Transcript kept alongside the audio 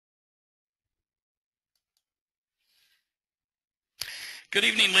Good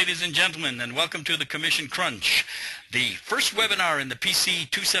evening, ladies and gentlemen, and welcome to the Commission Crunch, the first webinar in the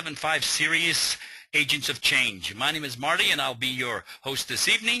PC275 series, Agents of Change. My name is Marty, and I'll be your host this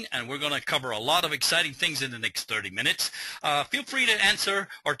evening, and we're going to cover a lot of exciting things in the next 30 minutes. Feel free to answer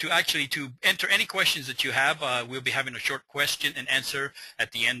or to enter any questions that you have. We'll be having a short question and answer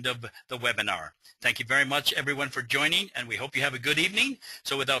at the end of the webinar. Thank you very much, everyone, for joining, and we hope you have a good evening.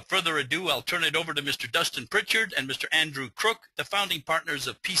 So without further ado, I'll turn it over to Mr. Dustin Pritchard and Mr. Andrew Crook, the founding partners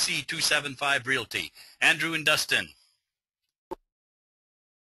of PC275 Realtor. Andrew and Dustin.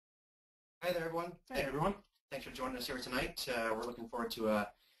 Hi there, everyone. Hey, everyone. Thanks for joining us here tonight. We're looking forward to,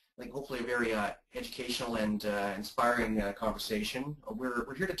 hopefully a very educational and inspiring conversation.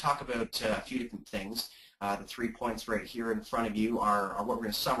 We're here to talk about a few different things. The 3 points right here in front of you are what we're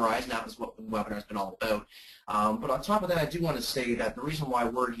going to summarize, and that is what the webinar has been all about. But on top of that, I do want to say that the reason why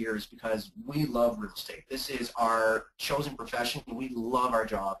we're here is because we love real estate. This is our chosen profession. We love our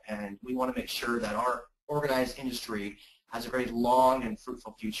job, and we want to make sure that our organized industry has a very long and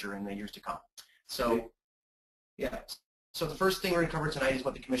fruitful future in the years to come. So, yeah. So the first thing we're going to cover tonight is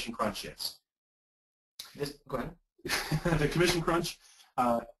what the Commission Crunch is. Go ahead. The Commission Crunch,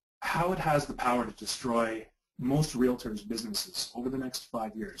 how it has the power to destroy most realtors' businesses over the next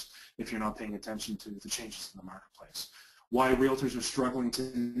 5 years if you're not paying attention to the changes in the marketplace. Why realtors are struggling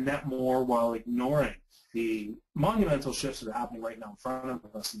to net more while ignoring the monumental shifts that are happening right now in front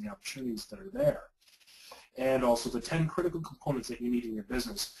of us and the opportunities that are there. And also the 10 critical components that you need in your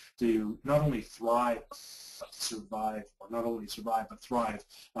business to not only thrive, but survive, or not only survive, but thrive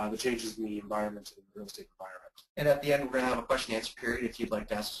the changes in the environment, in the real estate environment. And at the end, we're going to have a question and answer period if you'd like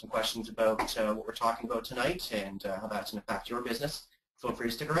to ask some questions about what we're talking about tonight and how that's going to impact your business. Feel free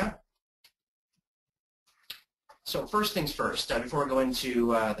to stick around. So first things first, before we go into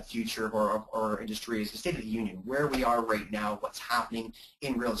the future of our industry, is the State of the Union, where we are right now, what's happening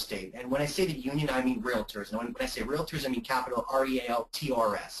in real estate. And when I say the union, I mean realtors. And when I say realtors, I mean capital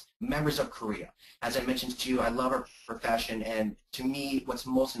R-E-A-L-T-R-S, members of Korea. As I mentioned to you, I love our profession, and to me, what's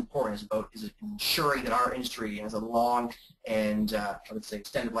most important is ensuring that our industry has a long and, I would say,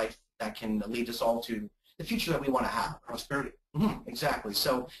 extended life that can lead us all to the future that we want to have. Prosperity. Exactly.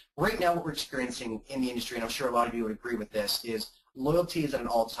 So right now what we're experiencing in the industry, and I'm sure a lot of you would agree with this, is loyalty is at an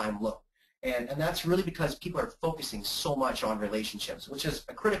all-time low. And that's really because people are focusing so much on relationships, which is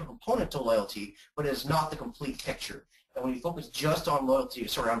a critical component to loyalty, but it is not the complete picture. And when you focus just on loyalty,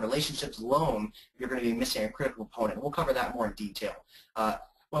 on relationships alone, you're going to be missing a critical component. And we'll cover that more in detail.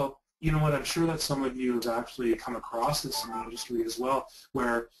 Well, you know what, I'm sure that some of you have actually come across this in the industry as well,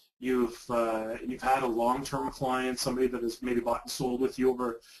 where you've had a long-term client, somebody that has maybe bought and sold with you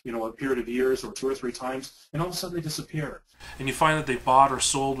over a period of years or 2 or 3 times, and all of a sudden they disappear. And you find that they bought or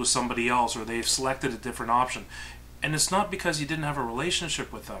sold with somebody else, or they've selected a different option. And it's not because you didn't have a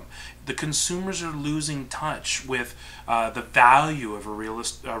relationship with them. The consumers are losing touch with the value of a real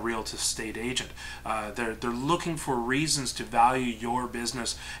estate agent. They're looking for reasons to value your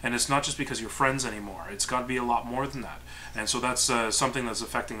business, and it's not just because you're friends anymore. It's got to be a lot more than that. And so that's something that's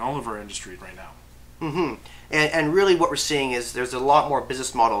affecting all of our industry right now. And really what we're seeing is there's a lot more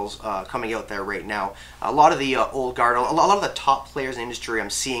business models coming out there right now. A lot of the old guard, a lot of the top players in the industry I'm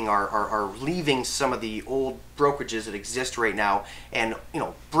seeing are leaving some of the old brokerages that exist right now and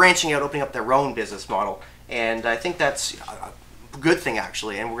branching out, opening up their own business model. And I think that's a good thing,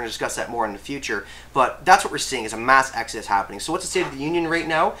 actually, and we're going to discuss that more in the future. But that's what we're seeing is a mass exodus happening. So what's the State of the Union right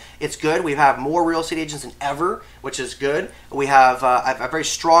now? It's good. We have more real estate agents than ever, which is good. We have a very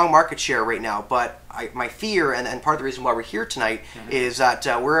strong market share right now, but my fear, and part of the reason why we're here tonight, is that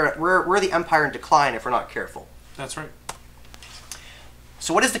we're the empire in decline if we're not careful. That's right.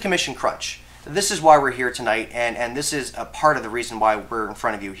 So what is the Commission Crunch? This is why we're here tonight, and this is a part of the reason why we're in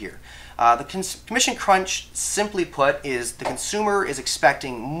front of you here. The Commission Crunch, simply put, is the consumer is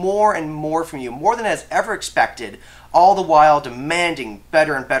expecting more and more from you, more than has ever expected, all the while demanding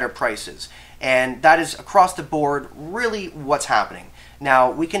better and better prices. And that is across the board really what's happening.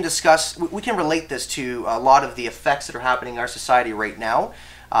 Now, we can relate this to a lot of the effects that are happening in our society right now.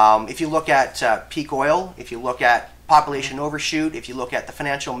 If you look at peak oil, if you look at population overshoot, if you look at the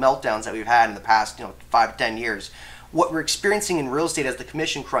financial meltdowns that we've had in the past 5 to 10 years, what we're experiencing in real estate as the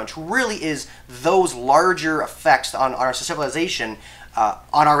Commission Crunch really is those larger effects on our civilization, on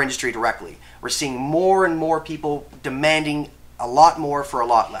our industry directly. We're seeing more and more people demanding a lot more for a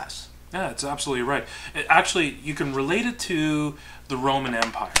lot less. Yeah, it's absolutely right. Actually, you can relate it to the Roman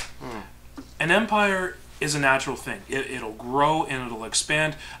Empire. An empire is a natural thing. It'll grow and it'll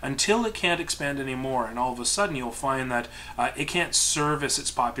expand until it can't expand anymore, and all of a sudden you'll find that it can't service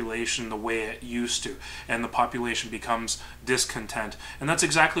its population the way it used to, and the population becomes discontent. And that's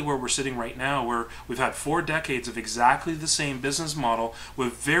exactly where we're sitting right now, where we've had 4 decades of exactly the same business model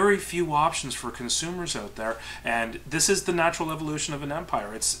with very few options for consumers out there, and this is the natural evolution of an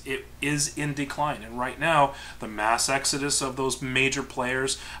empire. It is in decline, and right now the mass exodus of those major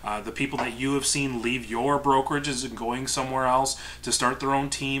players, the people that you have seen leave your brokerages and going somewhere else to start their own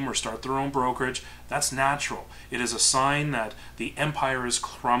team or start their own brokerage, that's natural. It is a sign that the empire is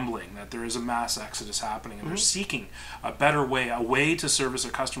crumbling, that there is a mass exodus happening, and they're seeking a better way, a way to service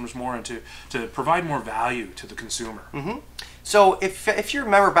their customers more and to provide more value to the consumer. So if you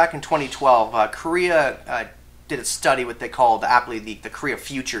remember back in 2012, Korea did a study, what they called aptly the Korea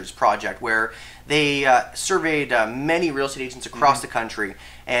Futures Project, where they surveyed many real estate agents across the country,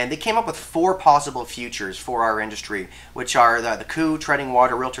 and they came up with 4 possible futures for our industry, which are the coup, treading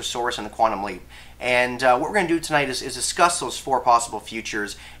water, realtor source, and the quantum leap. And what we're going to do tonight is discuss those 4 possible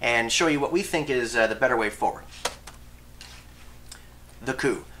futures and show you what we think is the better way forward. The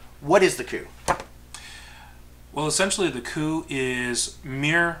coup. What is the coup? Well, essentially the coup is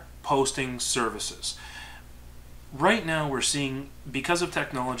mere posting services. Right now we're seeing, because of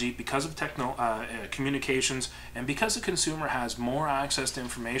technology, because of communications, and because the consumer has more access to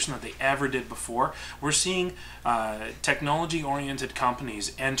information than they ever did before, we're seeing technology-oriented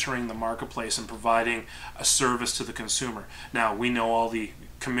companies entering the marketplace and providing a service to the consumer. Now, we know all the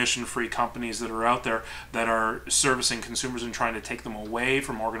commission-free companies that are out there that are servicing consumers and trying to take them away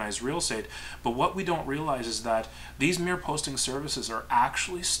from organized real estate, but what we don't realize is that these mere posting services are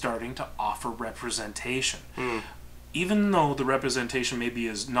actually starting to offer representation. Even though the representation maybe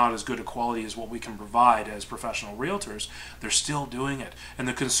is not as good a quality as what we can provide as professional realtors, they're still doing it, and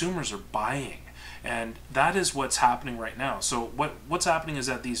the consumers are buying. And that is what's happening right now. So what's happening is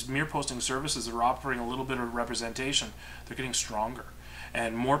that these mere posting services are offering a little bit of representation. They're getting stronger,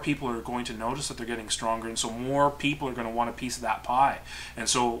 and more people are going to notice that they're getting stronger, and so more people are going to want a piece of that pie. And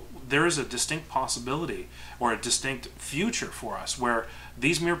so there is a distinct possibility or a distinct future for us where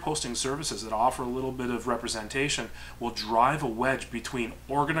these mere posting services that offer a little bit of representation will drive a wedge between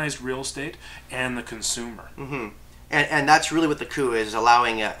organized real estate and the consumer. And that's really what the coup is,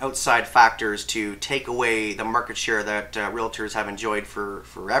 allowing outside factors to take away the market share that realtors have enjoyed for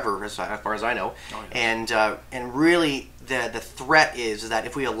forever, as far as I know. Oh, yeah. And really, the threat is that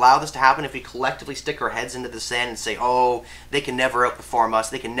if we allow this to happen, if we collectively stick our heads into the sand and say, oh, they can never outperform us,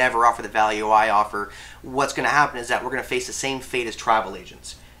 they can never offer the value I offer, what's going to happen is that we're going to face the same fate as travel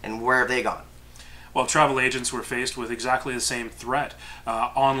agents. And where have they gone? Well, travel agents were faced with exactly the same threat.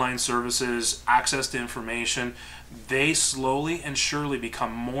 Online services, access to information, they slowly and surely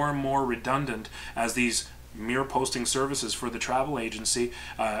become more and more redundant as these mere posting services for the travel agency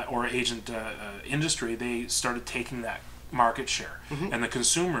or agent industry, they started taking that market share. And the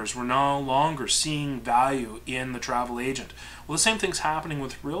consumers were no longer seeing value in the travel agent. Well, the same thing's happening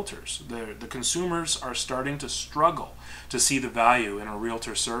with realtors. The consumers are starting to struggle to see the value in a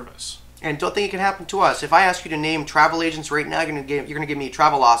realtor service. And don't think it can happen to us. If I ask you to name travel agents right now, you're going to give me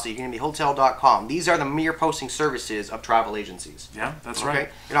Travelocity, you're going to be Hotel.com. These are the mere posting services of travel agencies. Yeah, that's right.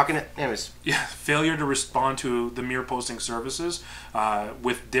 You're not going to, anyways. Yeah, failure to respond to the mere posting services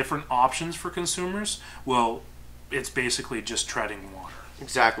with different options for consumers, well, it's basically just treading water.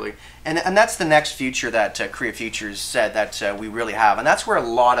 Exactly. And that's the next future that Korea Futures said that we really have. And that's where a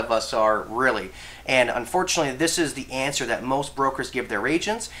lot of us are really. And unfortunately, this is the answer that most brokers give their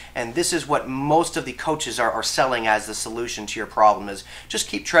agents. And this is what most of the coaches are selling as the solution to your problem is just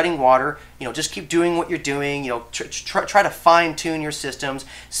keep treading water. Just keep doing what you're doing. Try to fine tune your systems.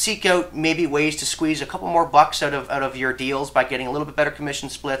 Seek out maybe ways to squeeze a couple more bucks out of your deals by getting a little bit better commission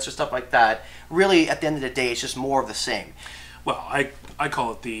splits or stuff like that. Really, at the end of the day, it's just more of the same. Well, I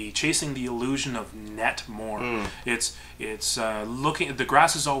call it the chasing the illusion of net more. It's looking, the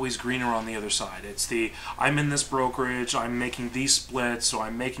grass is always greener on the other side. It's I'm in this brokerage, I'm making these splits, so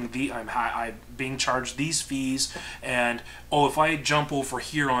I'm being charged these fees, and oh, if I jump over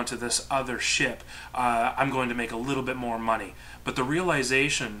here onto this other ship, I'm going to make a little bit more money. But the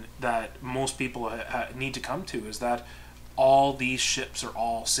realization that most people need to come to is that all these ships are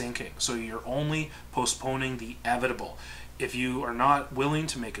all sinking. So you're only postponing the inevitable. If you are not willing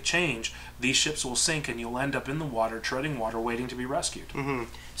to make a change, these ships will sink and you'll end up in the water, treading water, waiting to be rescued.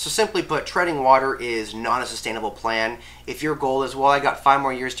 So simply put, treading water is not a sustainable plan. If your goal is, well, I got 5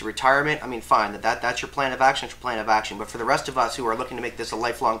 more years to retirement, I mean, fine, that's your plan of action, But for the rest of us who are looking to make this a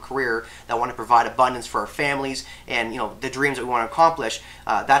lifelong career, that want to provide abundance for our families and the dreams that we want to accomplish,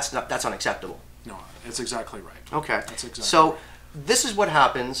 that's unacceptable. No, It's exactly right. Okay. That's exactly So right. this is what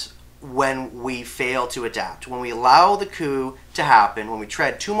happens when we fail to adapt. When we allow the coup to happen, when we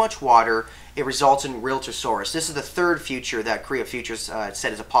tread too much water, it results in Realtorsaurus. This is the third future that Korea Futures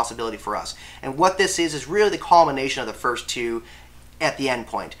said is a possibility for us. And what this is really the culmination of the first two at the end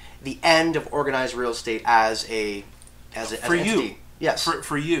point. The end of organized real estate as an entity. Yes.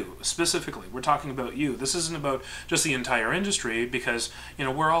 For you, specifically. We're talking about you. This isn't about just the entire industry because,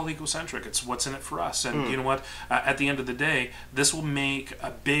 we're all egocentric. It's what's in it for us. And you know what? At the end of the day, this will make a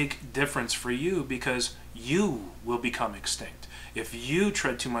big difference for you because you will become extinct. If you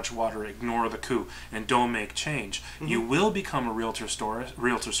tread too much water, ignore the coup, and don't make change, you will become a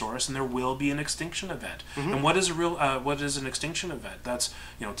Realtorsaurus, and there will be an extinction event. And what is an extinction event? That's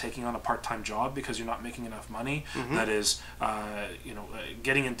taking on a part-time job because you're not making enough money. That is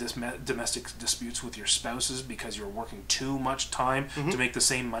getting in domestic disputes with your spouses because you're working too much time to make the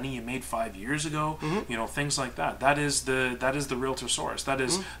same money you made 5 years ago. Things like that. That is the Realtorsaurus. That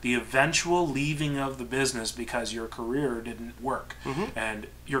is the eventual leaving of the business because your career didn't work. And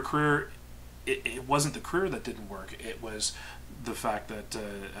your career, it wasn't the career that didn't work. It was the fact that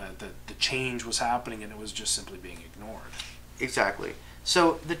the change was happening and it was just simply being ignored. Exactly.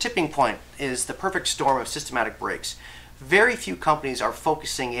 So the tipping point is the perfect storm of systematic breaks. Very few companies are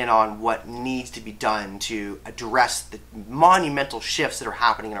focusing in on what needs to be done to address the monumental shifts that are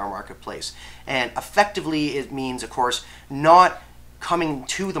happening in our marketplace. And effectively, it means, of course, not coming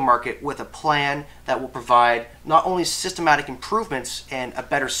to the market with a plan that will provide not only systematic improvements and a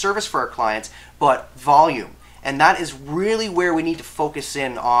better service for our clients, but volume. And that is really where we need to focus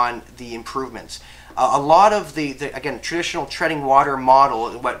in on the improvements. A lot of the again, traditional treading water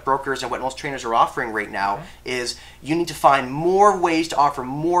model, what brokers and what most trainers are offering right now, is you need to find more ways to offer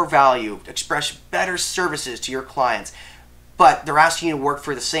more value, express better services to your clients. But they're asking you to work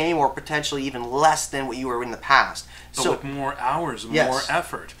for the same or potentially even less than what you were in the past. But with more hours, more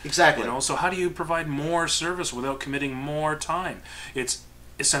effort. Exactly. So how do you provide more service without committing more time? It's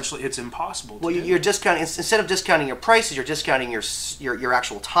essentially impossible to do. You're discounting, instead of discounting your prices, you're discounting your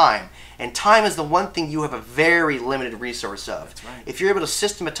actual time. And time is the one thing you have a very limited resource of. That's right. If you're able to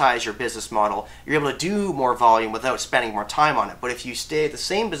systematize your business model, you're able to do more volume without spending more time on it. But if you stay at the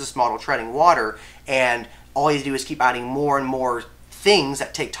same business model, treading water, and all you do is keep adding more and more things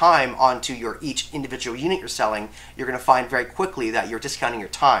that take time onto your each individual unit you're selling, you're going to find very quickly that you're discounting your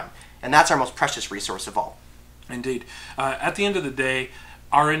time. And that's our most precious resource of all. Indeed. At the end of the day,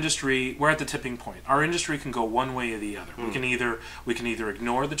 our industry, we're at the tipping point. Our industry can go one way or the other. We can either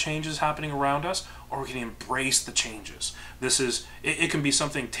ignore the changes happening around us, or we can embrace the changes. It can be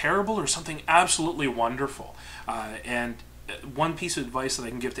something terrible or something absolutely wonderful. And one piece of advice that I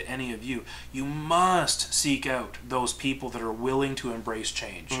can give to any of you: you must seek out those people that are willing to embrace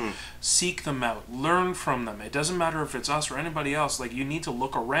change. Seek them out, learn from them. It doesn't matter if it's us or anybody else. You need to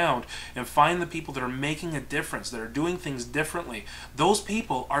look around and find the people that are making a difference, that are doing things differently. Those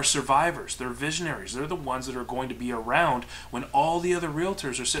people are survivors. They're visionaries. They're the ones that are going to be around when all the other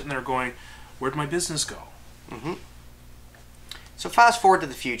realtors are sitting there going, "Where'd my business go?" So fast forward to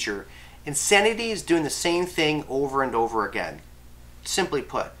the future. Insanity is doing the same thing over and over again. Simply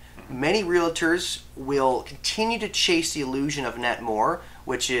put, many realtors will continue to chase the illusion of net more,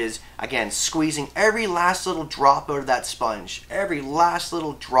 which is, again, squeezing every last little drop out of that sponge, every last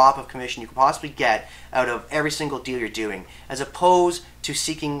little drop of commission you can possibly get out of every single deal you're doing, as opposed to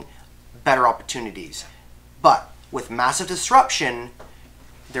seeking better opportunities. But with massive disruption,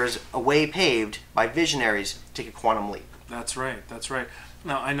 there's a way paved by visionaries to take a quantum leap. That's right. That's right.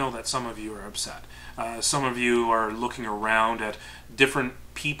 Now, I know that some of you are upset. Some of you are looking around at different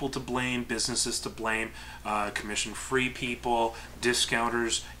people to blame, businesses to blame, commission-free people,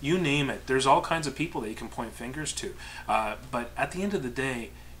 discounters, you name it. There's all kinds of people that you can point fingers to. But at the end of the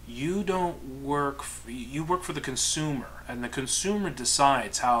day, you don't work, you work for the consumer, and the consumer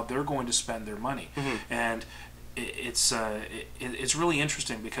decides how they're going to spend their money. And it's really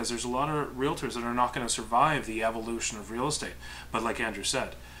interesting because there's a lot of realtors that are not going to survive the evolution of real estate. But like Andrew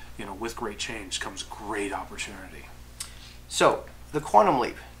said, with great change comes great opportunity. So, the quantum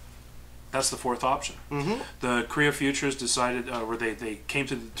leap. That's the fourth option. The Korea Futures decided, or they came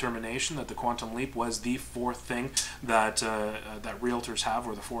to the determination that the quantum leap was the fourth thing that that realtors have,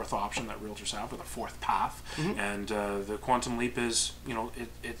 or the fourth option that realtors have, or the fourth path. And the quantum leap is,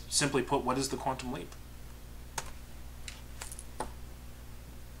 it simply put, what is the quantum leap?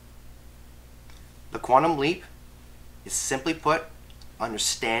 The quantum leap is, simply put,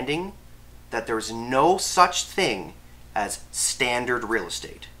 understanding that there is no such thing as standard real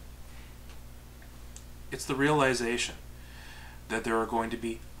estate. It's the realization that there are going to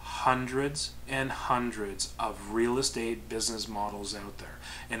be hundreds and hundreds of real estate business models out there.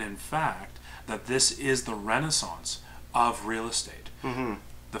 And in fact, that this is the renaissance of real estate.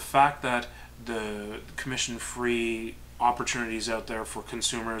 The fact that the commission-free opportunities out there for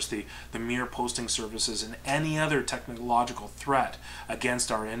consumers, the mere posting services, and any other technological threat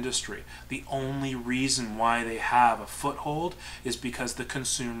against our industry, the only reason why they have a foothold is because the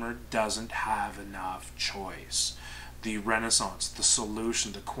consumer doesn't have enough choice. The renaissance, the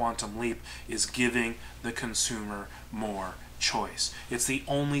solution, the quantum leap is giving the consumer more choice. It's the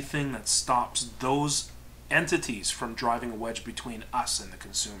only thing that stops those entities from driving a wedge between us and the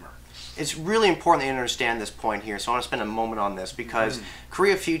consumer. It's really important that you understand this point here, so I want to spend a moment on this, because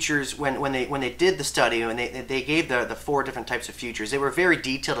Korea Futures, when they did the study, and they gave the 4 different types of futures, they were very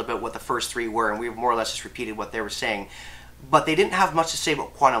detailed about what the first 3 were, and we more or less just repeated what they were saying. But they didn't have much to say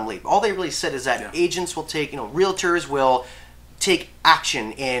about quantum leap. All they really said is that agents will take, realtors will take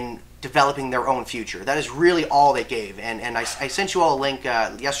action in developing their own future. That is really all they gave. And I sent you all a link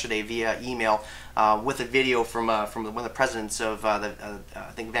yesterday via email with a video from one of the presidents of I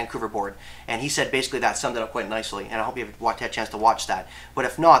think Vancouver board, and he said basically that summed it up quite nicely. And I hope you've had a chance to watch that. But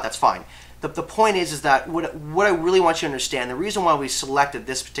if not, that's fine. The point is that what I really want you to understand, the reason why we selected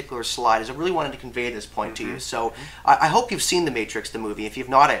this particular slide is I really wanted to convey this point to you. So I hope you've seen The Matrix, the movie. If you've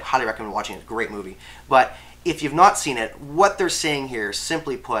not, I highly recommend watching it. It's a great movie. But if you've not seen it, what they're saying here,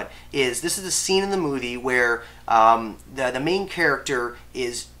 simply put, is this is a scene in the movie where the main character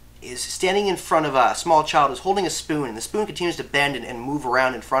is standing in front of a small child who's holding a spoon, and the spoon continues to bend and move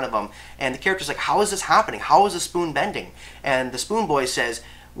around in front of him. And the character's like, how is this happening? How is the spoon bending? And the spoon boy says,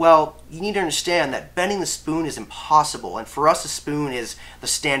 well, you need to understand that bending the spoon is impossible, and for us, the spoon is the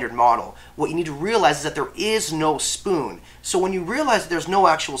standard model. What you need to realize is that there is no spoon. So when you realize that there's no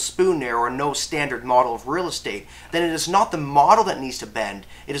actual spoon there, or no standard model of real estate, then it is not the model that needs to bend,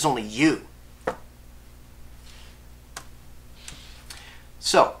 it is only you.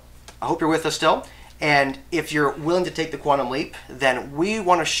 So, I hope you're with us still, and if you're willing to take the quantum leap, then we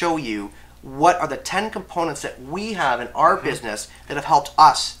want to show you what are the 10 components that we have in our business that have helped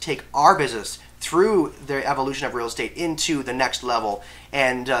us take our business through the evolution of real estate into the next level.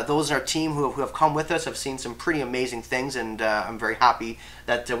 And those in our team who have come with us have seen some pretty amazing things, and I'm very happy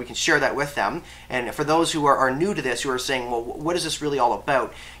that we can share that with them. And for those who are new to this, who are saying, well, what is this really all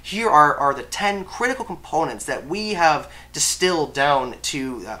about? Here are the 10 critical components that we have distilled down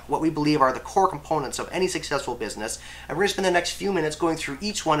to what we believe are the core components of any successful business. And we're going to spend the next few minutes going through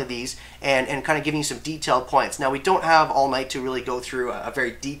each one of these and kind of giving you some detailed points. Now, we don't have all night to really go through a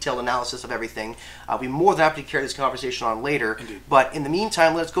very detailed analysis of everything. I'll be more than happy to carry this conversation on later. Indeed. But in the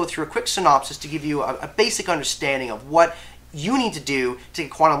meantime, let's go through a quick synopsis to give you a basic understanding of what you need to do to take a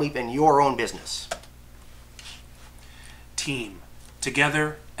quantum leap in your own business. Team.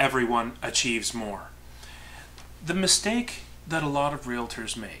 Together, everyone achieves more. The mistake that a lot of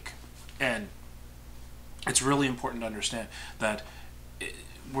realtors make, and it's really important to understand that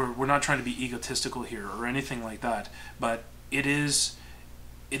we're not trying to be egotistical here or anything like that, but it is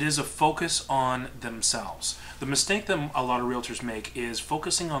a focus on themselves. The mistake that a lot of realtors make is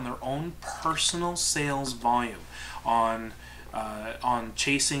focusing on their own personal sales volume, on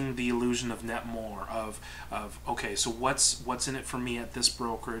chasing the illusion of net more, of okay, so what's in it for me at this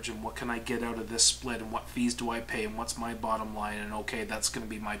brokerage, and what can I get out of this split, and what fees do I pay, and what's my bottom line, and okay, that's going to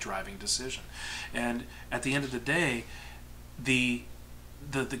be my driving decision. And at the end of the day, the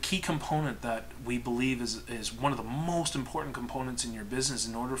key component that we believe is one of the most important components in your business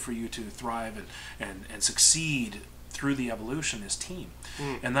in order for you to thrive and succeed through the evolution is team.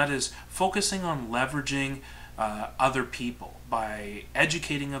 And that is focusing on leveraging other people, by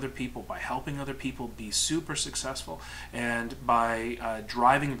educating other people, by helping other people be super successful, and by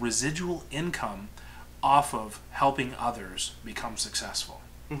driving residual income off of helping others become successful.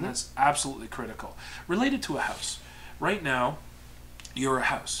 That's absolutely critical. Related to a house. Right now, you're a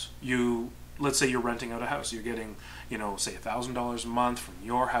house. Let's say you're renting out a house. You're getting, say $1,000 a month from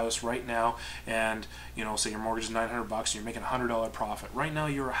your house right now, and say your mortgage is $900 and you're making a $100 profit. Right now,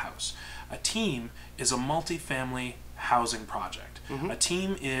 you're a house. A team is a multifamily housing project. A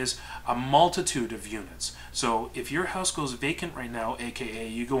team is a multitude of units. So if your house goes vacant right now, aka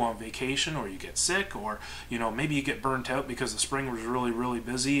you go on vacation, or you get sick, or maybe you get burnt out because the spring was really, really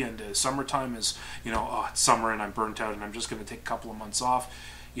busy, and summertime is, oh, it's summer and I'm burnt out and I'm just going to take a couple of months off.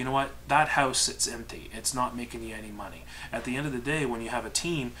 You know what? That house sits empty. It's not making you any money. At the end of the day, when you have a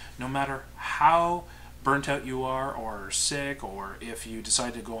team, no matter how burnt out you are, or sick, or if you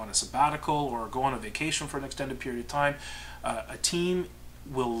decide to go on a sabbatical or go on a vacation for an extended period of time, a team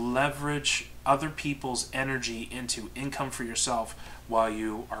will leverage other people's energy into income for yourself while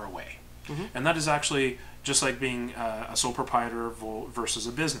you are away. And that is actually just like being a sole proprietor versus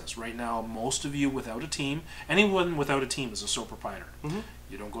a business. Right now, most of you without a team, anyone without a team is a sole proprietor.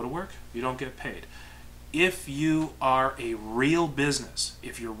 You don't go to work, you don't get paid. If you are a real business,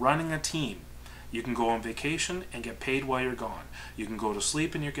 if you're running a team, you can go on vacation and get paid while you're gone. You can go to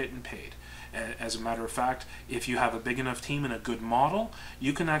sleep and you're getting paid. As a matter of fact, if you have a big enough team and a good model,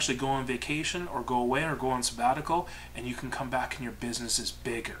 you can actually go on vacation or go away or go on sabbatical, and you can come back and your business is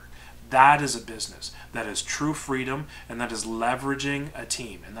bigger. That is a business. That is true freedom, and that is leveraging a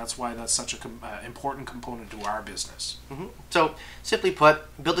team. And that's why that's such an important component to our business. So, simply put,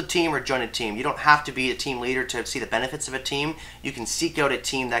 build a team or join a team. You don't have to be a team leader to see the benefits of a team. You can seek out a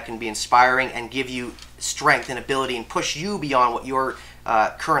team that can be inspiring and give you strength and ability and push you beyond what your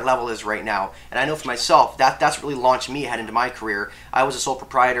current level is right now. And I know for myself, that's really launched me ahead into my career. I was a sole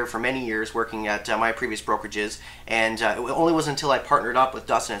proprietor for many years working at my previous brokerages, and it only wasn't until I partnered up with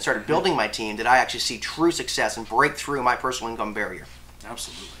Dustin and started building my team that I actually see true success and break through my personal income barrier.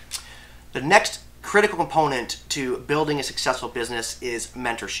 Absolutely. The next critical component to building a successful business is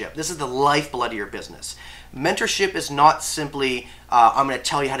mentorship. This is the lifeblood of your business. Mentorship is not simply, I'm going to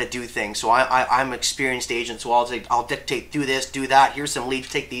tell you how to do things. So I'm an experienced agent, so I'll dictate, do this, do that. Here's some leads,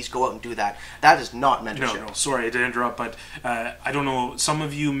 take these, go out and do that. That is not mentorship. No, sorry to interrupt, but I don't know. Some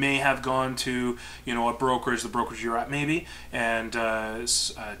of you may have gone to, a brokerage, the brokerage you're at maybe, and a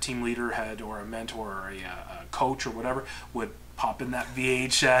team leader had, or a mentor, or a coach, or whatever, would pop in that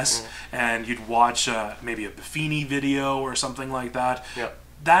VHS, and you'd watch maybe a Buffini video or something like that. Yep.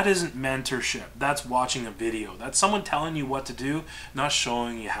 That isn't mentorship. That's watching a video. That's someone telling you what to do, not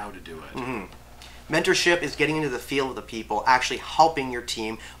showing you how to do it. Mentorship is getting into the field of the people, actually helping your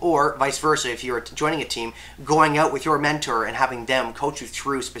team, or vice versa, if you're joining a team, going out with your mentor and having them coach you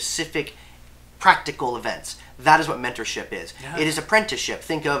through specific practical events. That is what mentorship is. Yeah. It is apprenticeship.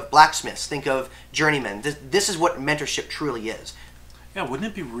 Think of blacksmiths. Think of journeymen. This is what mentorship truly is. Yeah, wouldn't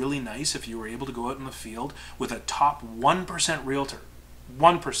it be really nice if you were able to go out in the field with a top 1% realtor?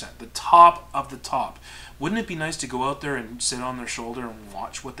 1%, the top of the top. Wouldn't it be nice to go out there and sit on their shoulder and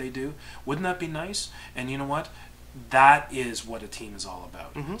watch what they do? Wouldn't that be nice? And you know what? That is what a team is all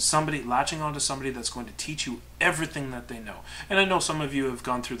about. Somebody latching onto somebody that's going to teach you everything that they know. And I know some of you have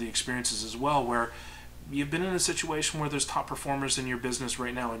gone through the experiences as well where you've been in a situation where there's top performers in your business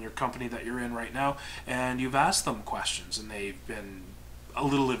right now, in your company that you're in right now, and you've asked them questions and they've been a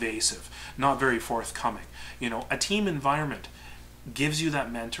little evasive, not very forthcoming. A team environment gives you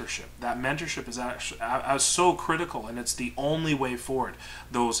that mentorship. That mentorship is actually so critical, and it's the only way forward.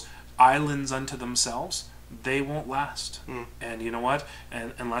 Those islands unto themselves, they won't last. And you know what?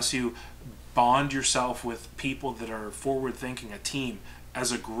 And unless you bond yourself with people that are forward thinking, a team,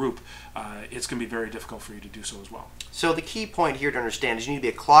 as a group, it's going to be very difficult for you to do so as well. So the key point here to understand is you need to be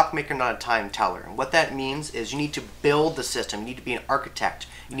a clockmaker, not a time teller. And what that means is you need to build the system. You need to be an architect.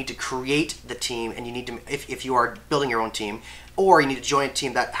 You need to create the team, and you need to, if you are building your own team, or you need to join a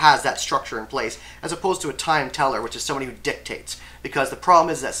team that has that structure in place, as opposed to a time teller, which is somebody who dictates. Because the problem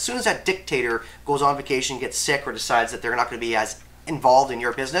is that as soon as that dictator goes on vacation, gets sick, or decides that they're not going to be as involved in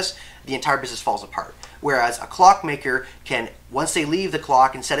your business, the entire business falls apart. Whereas a clockmaker can, once they leave the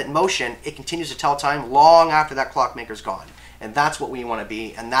clock and set it in motion, it continues to tell time long after that clockmaker's gone. And that's what we want to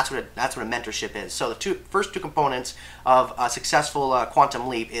be, and that's what a mentorship is. So the first two components of a successful quantum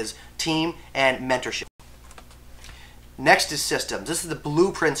leap is team and mentorship. Next is systems. This is the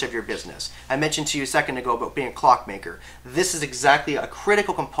blueprints of your business. I mentioned to you a second ago about being a clockmaker. This is exactly a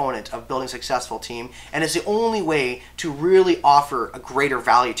critical component of building a successful team, and it's the only way to really offer a greater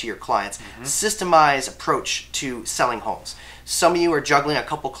value to your clients. Systemized approach to selling homes. Some of you are juggling a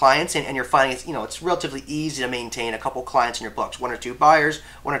couple clients, and you're finding it's relatively easy to maintain a couple clients in your books, 1 or 2 buyers,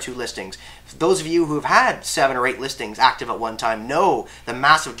 1 or 2 listings. Those of you who have had 7 or 8 listings active at one time know the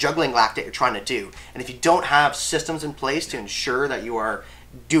massive juggling act that you're trying to do. And if you don't have systems in place to ensure that you are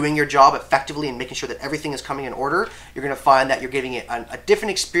doing your job effectively and making sure that everything is coming in order, you're going to find that you're giving it a different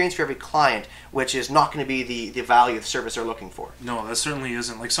experience for every client, which is not going to be the value of the service they're looking for. No, that certainly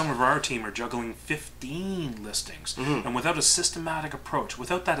isn't. Like some of our team are juggling 15 listings, and without a systematic approach,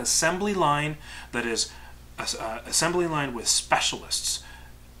 without that assembly line that is assembly line with specialists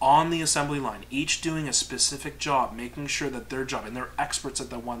on the assembly line, each doing a specific job, making sure that their job, and they're experts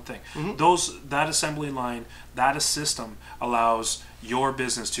at that one thing. That assembly line, that system allows your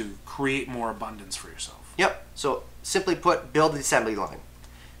business to create more abundance for yourself. Yep. So simply put, build the assembly line.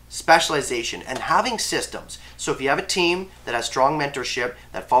 specialization, and having systems. So if you have a team that has strong mentorship,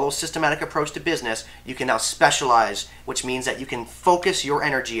 that follows systematic approach to business, you can now specialize, which means that you can focus your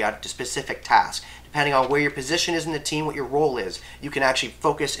energy on a specific task. Depending on where your position is in the team, what your role is, you can actually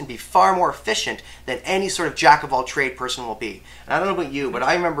focus and be far more efficient than any sort of jack-of-all-trade person will be. And I don't know about you, but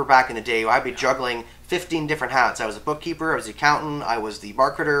I remember back in the day, I'd be juggling 15 different hats. I was a bookkeeper, I was the accountant, I was the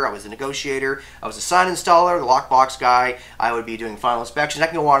marketer, I was the negotiator, I was the sign installer, the lockbox guy, I would be doing final inspections. I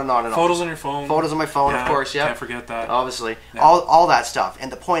can go on and on and on. Photos on your phone. Photos on my phone, of course, yeah. Can't forget that. Obviously. Yeah. All that stuff.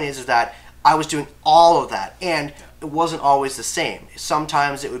 And the point is that I was doing all of that. And it wasn't always the same.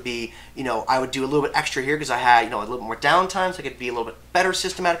 Sometimes it would be, I would do a little bit extra here because I had, a little bit more downtime, so I could be a little bit better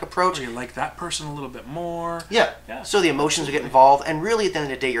systematic approach. Or you like that person a little bit more. Yeah. So the emotions would get involved, and really at the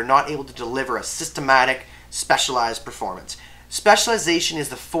end of the day, you're not able to deliver a systematic, specialized performance. Specialization is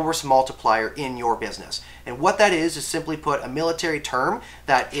the force multiplier in your business. And what that is simply put a military term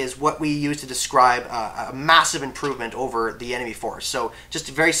that is what we use to describe a massive improvement over the enemy force. So just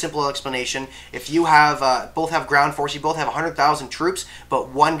a very simple explanation. If you have both have ground force, you both have 100,000 troops, but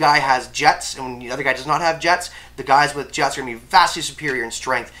one guy has jets and the other guy does not have jets, the guys with jets are going to be vastly superior in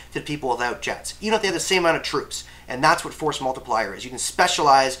strength to the people without jets, even if they have the same amount of troops. And that's what force multiplier is. You can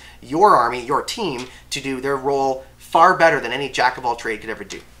specialize your army, your team, to do their role far better than any jack-of-all-trade could ever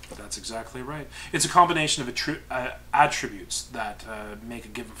do. That's exactly right. It's a combination of attributes that make a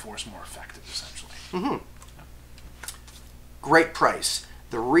given force more effective, essentially. Mm-hmm. Yeah. Great price.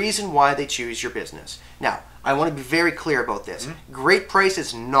 The reason why they choose your business. Now, I want to be very clear about this. Mm-hmm. Great price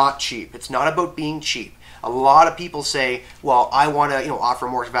is not cheap. It's not about being cheap. A lot of people say, well, I want to offer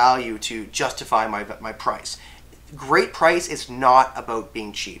more value to justify my price. Great price is not about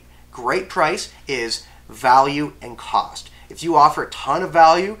being cheap. Great price is value and cost. If you offer a ton of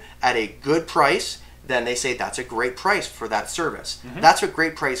value at a good price, then they say that's a great price for that service. Mm-hmm. That's what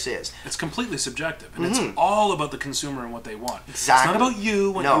great price is. It's completely subjective, and it's all about the consumer and what they want. Exactly. It's not about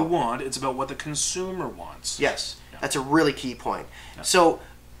you, what you want, it's about what the consumer wants. Yes, that's a really key point. Yeah. So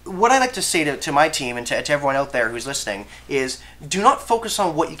what I like to say to my team and to everyone out there who's listening is do not focus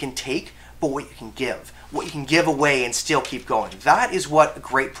on what you can take, but what you can give. What you can give away and still keep going. That is what a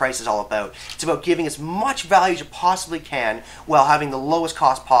great price is all about. It's about giving as much value as you possibly can while having the lowest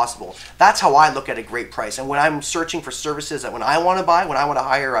cost possible. That's how I look at a great price. And when I'm searching for services that when I want to buy, when I want to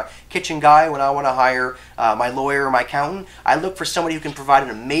hire a kitchen guy, when I want to hire my lawyer or my accountant, I look for somebody who can provide an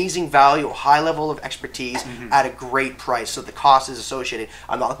amazing value, a high level of expertise at a great price so the cost is associated.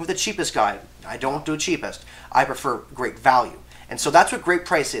 I'm not looking for the cheapest guy. I don't do cheapest. I prefer great value. And so that's what great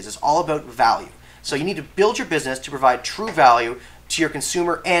price is. It's all about value. So you need to build your business to provide true value to your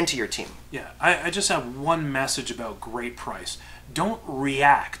consumer and to your team. Yeah, I just have one message about great price. Don't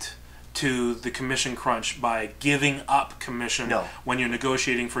react to the commission crunch by giving up commission when you're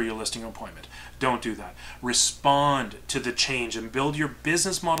negotiating for your listing appointment. Don't do that. Respond to the change and build your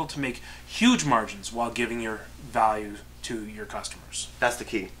business model to make huge margins while giving your value to your customers. That's the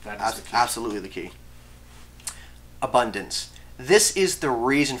key. That is the key. Absolutely the key. Abundance. This is the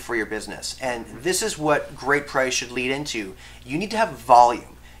reason for your business, and this is what great price should lead into. You need to have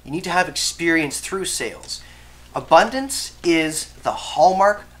volume. You need to have experience through sales. Abundance is the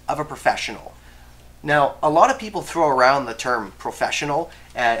hallmark of a professional. Now, a lot of people throw around the term professional,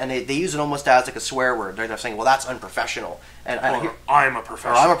 and they use it almost as like a swear word. They're saying, well, that's unprofessional. And I'm a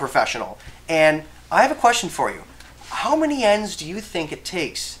professional. Or I'm a professional. And I have a question for you. How many N's do you think it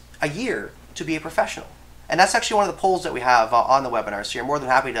takes a year to be a professional? And that's actually one of the polls that we have on the webinar, so you're more than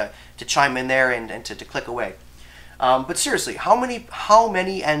happy to chime in there and to click away. But seriously, how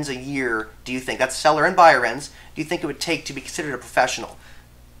many N's a year do you think, that's seller and buyer N's, do you think it would take to be considered a professional?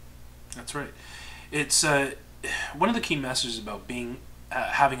 That's right. It's one of the key messages about being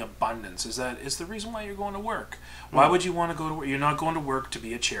having abundance is that it's the reason why you're going to work. Why would you want to go to work? You're not going to work to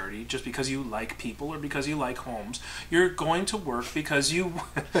be a charity just because you like people or because you like homes. You're going to work because you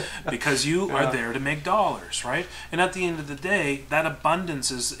are there to make dollars, right? And at the end of the day, that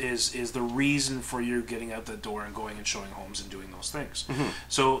abundance is the reason for you getting out the door and going and showing homes and doing those things.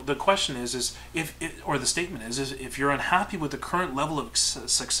 So the question is or the statement is if you're unhappy with the current level of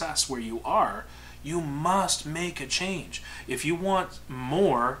success where you are, you must make a change. If you want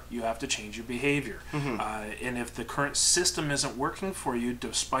more, you have to change your behavior. And if the current system isn't working for you,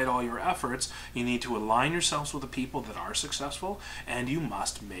 despite all your efforts, you need to align yourselves with the people that are successful, and you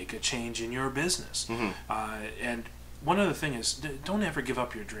must make a change in your business. And one other thing is, don't ever give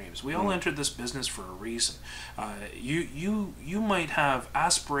up your dreams. We all entered this business for a reason. You might have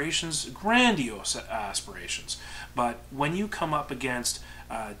aspirations, grandiose aspirations, but when you come up against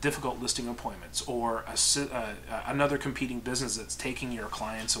difficult listing appointments or another competing business that's taking your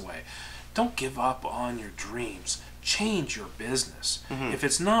clients away, don't give up on your dreams. Change your business. If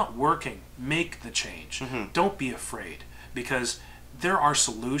it's not working, make the change. Don't be afraid, because there are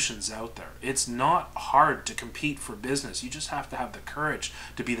solutions out there. It's not hard to compete for business. You just have to have the courage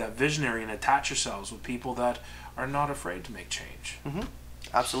to be that visionary and attach yourselves with people that are not afraid to make change.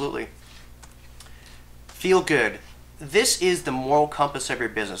 Absolutely. Feel good. This is the moral compass of your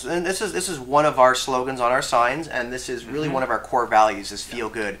business, and this is one of our slogans on our signs, and this is really one of our core values, is feel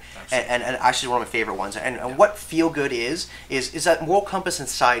good, and actually one of my favorite ones. And what feel good is that moral compass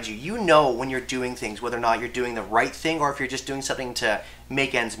inside you. You know when you're doing things, whether or not you're doing the right thing or if you're just doing something to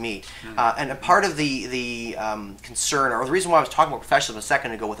make ends meet. And a part of the concern, or the reason why I was talking about professionalism a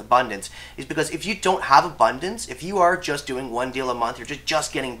second ago with abundance, is because if you don't have abundance, if you are just doing one deal a month, you're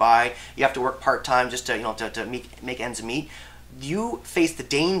just getting by, you have to work part-time just to to make ends meet, you face the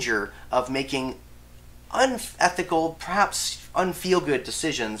danger of making unethical, perhaps unfeel-good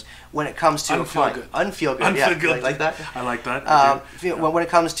decisions when it comes to Unfeel-good. Unfeel-good, yeah. Like that? I like that. When it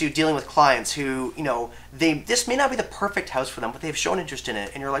comes to dealing with clients who, this may not be the perfect house for them, but they've shown interest in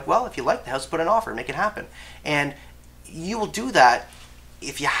it, and you're like, well, if you like the house, put an offer, make it happen. And you will do that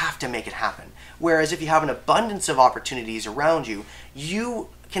if you have to make it happen. Whereas if you have an abundance of opportunities around you, you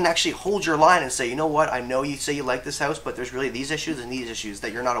can actually hold your line and say, you know what, I know you say you like this house, but there's really these issues and these issues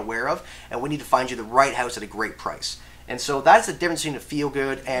that you're not aware of, and we need to find you the right house at a great price. And so that's the difference between a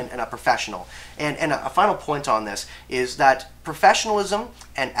feel-good and a professional. And a final point on this is that professionalism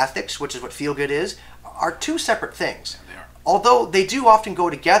and ethics, which is what feel-good is, are two separate things. They are. Although they do often go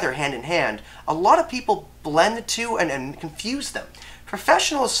together hand in hand, a lot of people blend the two and confuse them.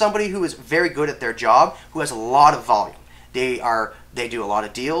 Professional is somebody who is very good at their job, who has a lot of volume. They do a lot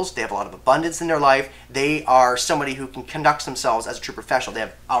of deals, they have a lot of abundance in their life, they are somebody who can conduct themselves as a true professional. They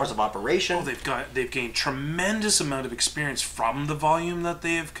have hours of operation. Oh, they've gained tremendous amount of experience from the volume that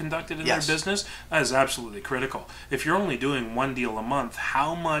they have conducted in their business. That is absolutely critical. If you're only doing one deal a month,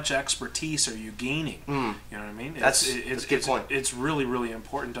 how much expertise are you gaining? You know what I mean? That's a good point. It's really, really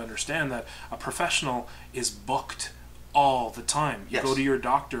important to understand that a professional is booked all the time. You go to your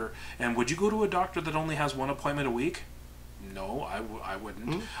doctor, and would you go to a doctor that only has one appointment a week? No, I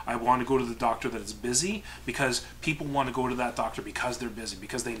wouldn't. I want to go to the doctor that is busy, because people want to go to that doctor because they're busy,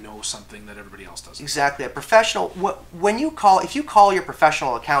 because they know something that everybody else doesn't. Exactly. A professional, if you call your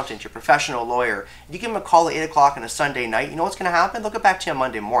professional accountant, your professional lawyer, you give them a call at 8 o'clock on a Sunday night, you know what's going to happen? They'll get back to you on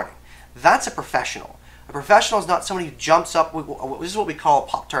Monday morning. That's a professional. A professional is not somebody who jumps up, this is what we call a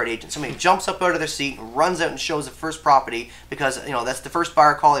Pop-Tart agent, somebody who jumps up out of their seat and runs out and shows the first property because, that's the first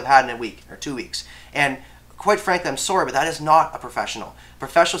buyer call they've had in a week or 2 weeks. And quite frankly, I'm sorry, but that is not a professional. A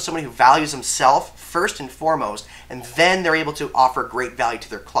professional is somebody who values himself first and foremost, and then they're able to offer great value to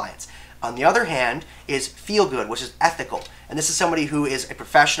their clients. On the other hand is feel good, which is ethical. And this is somebody who is a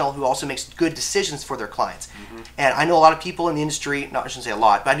professional who also makes good decisions for their clients. And I know a lot of people in the industry, I shouldn't say a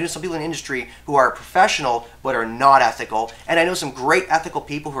lot, but I know some people in the industry who are professional but are not ethical. And I know some great ethical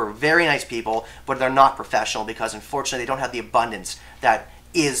people who are very nice people, but they're not professional because unfortunately they don't have the abundance that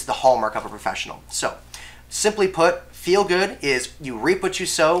is the hallmark of a professional. So, simply put, feel good is you reap what you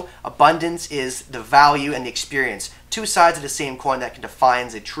sow. Abundance is the value and the experience. Two sides of the same coin that can define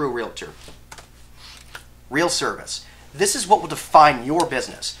a true realtor. Real service. This is what will define your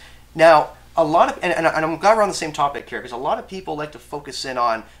business. Now, a lot of, and I'm glad we're on the same topic here, because a lot of people like to focus in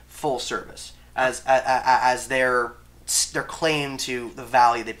on full service as their claim to the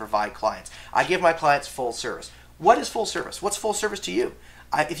value they provide clients. I give my clients full service. What is full service? What's full service to you?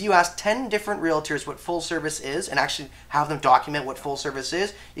 If you ask 10 different realtors what full service is and actually have them document what full service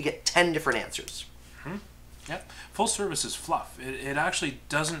is, you get 10 different answers. Yeah, full service is fluff. It actually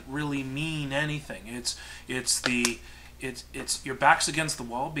doesn't really mean anything. It's your back's against the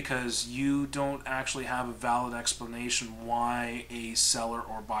wall because you don't actually have a valid explanation why a seller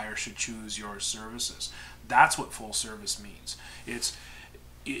or buyer should choose your services. That's what full service means.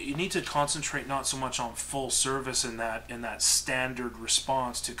 You need to concentrate not so much on full service in that standard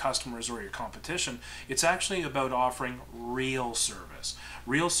response to customers or your competition. It's actually about offering real service.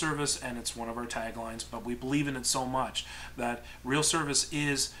 Real service, and it's one of our taglines, but we believe in it so much that real service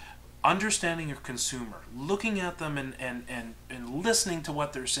is understanding your consumer, looking at them and listening to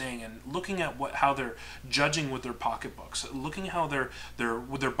what they're saying, and looking at how they're judging with their pocketbooks, looking at how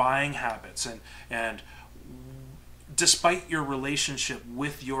with their buying habits, and despite your relationship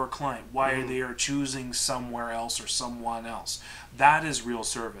with your client, why they are choosing somewhere else or someone else. That is real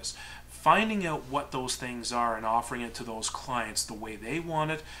service. Finding out what those things are and offering it to those clients the way they want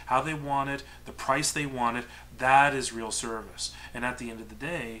it, how they want it, the price they want it, that is real service. And at the end of the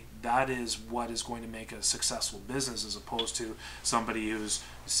day, that is what is going to make a successful business, as opposed to somebody who's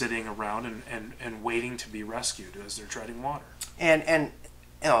sitting around and waiting to be rescued as they're treading water. And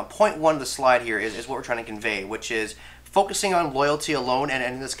point one of the slide here is what we're trying to convey, which is focusing on loyalty alone, and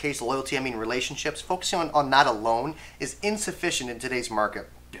in this case, loyalty, I mean relationships. Focusing on that alone is insufficient in today's market.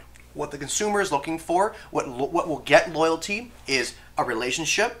 Yeah. What the consumer is looking for, what will get loyalty, is a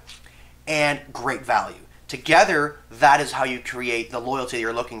relationship and great value. Together, that is how you create the loyalty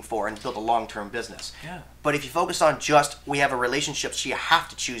you're looking for and build a long-term business. Yeah. But if you focus on just, we have a relationship, so you have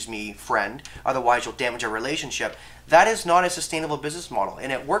to choose me, friend, otherwise you'll damage our relationship, that is not a sustainable business model.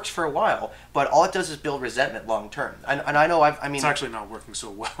 And it works for a while, but all it does is build resentment long-term. And I know it's actually not working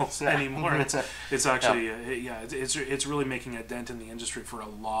so well anymore. It's actually, it's really making a dent in the industry for a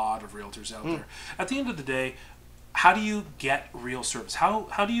lot of realtors out there. At the end of the day, how do you get real service?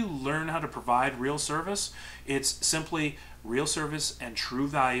 How do you learn how to provide real service? It's simply real service and true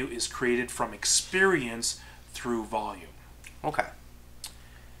value is created from experience through volume. Okay.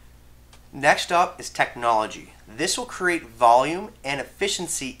 Next up is technology. This will create volume and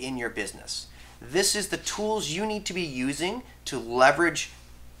efficiency in your business. This is the tools you need to be using to leverage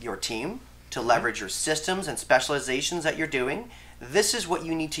your team, to leverage your systems and specializations that you're doing. This is what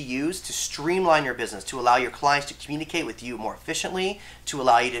you need to use to streamline your business, to allow your clients to communicate with you more efficiently, to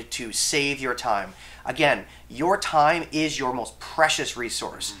allow you to save your time. Again, your time is your most precious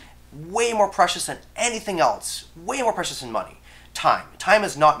resource. Way more precious than anything else. Way more precious than money. Time. Time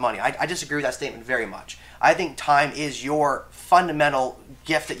is not money. I disagree with that statement very much. I think time is your fundamental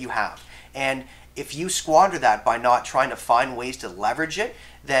gift that you have. And if you squander that by not trying to find ways to leverage it,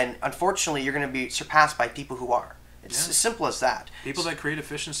 then unfortunately you're going to be surpassed by people who are. It's as simple as that. People that create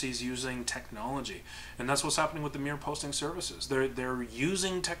efficiencies using technology. And that's what's happening with the mirror posting services. They're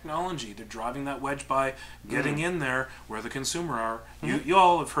using technology. They're driving that wedge by getting in there where the consumer are. You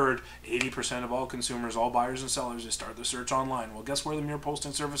all have heard 80% of all consumers, all buyers and sellers, they start their search online. Well, guess where the mirror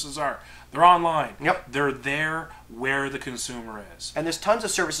posting services are? They're online. Yep. They're there where the consumer is. And there's tons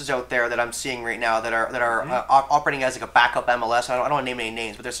of services out there that I'm seeing right now that are operating as like a backup MLS. I don't want to name any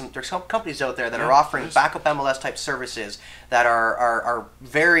names, but there's some companies out there that are offering backup MLS type services that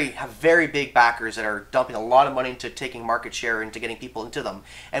have very big backers that are dumping a lot of money into taking market share, into getting people into them.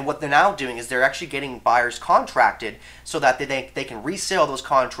 And what they're now doing is they're actually getting buyers contracted so that they can resell those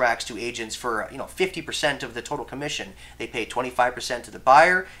contracts to agents for 50% of the total commission. They pay 25% to the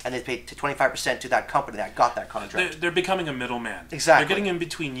buyer, and they pay 25% to that company that got that contract. They're becoming a middleman. Exactly. They're getting in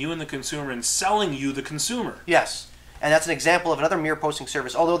between you and the consumer and selling you the consumer. Yes. And that's an example of another mirror posting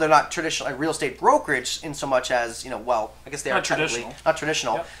service, although they're not traditional real estate brokerage in so much as, I guess they are traditional. Not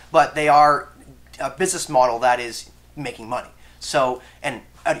traditional, but they are a business model that is making money. So, and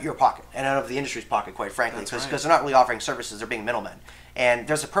out of your pocket, and out of the industry's pocket, quite frankly, because they're not really offering services, they're being middlemen. And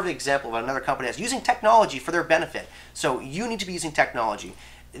there's a perfect example of another company that's using technology for their benefit. So you need to be using technology.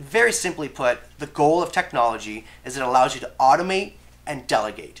 Very simply put, the goal of technology is it allows you to automate and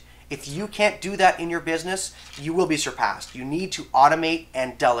delegate. If you can't do that in your business, you will be surpassed. You need to automate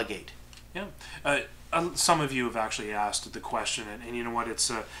and delegate. Yeah. Some of you have actually asked the question, and you know what?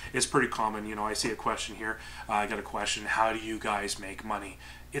 It's pretty common. I see a question here. I got a question. How do you guys make money?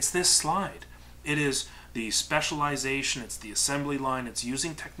 It's this slide. It is the specialization, it's the assembly line, it's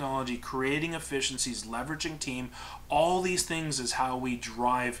using technology, creating efficiencies, leveraging team. All these things is how we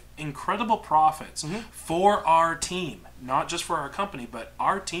drive incredible profits for our team. Not just for our company, but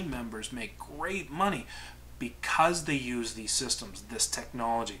our team members make great money because they use these systems, this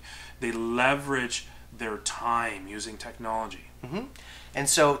technology. They leverage their time using technology. And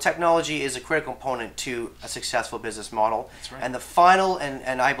so technology is a critical component to a successful business model. That's right. And the final,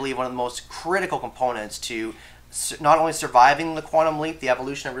 and I believe one of the most critical components to not only surviving the quantum leap, the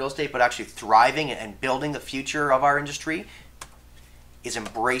evolution of real estate, but actually thriving and building the future of our industry is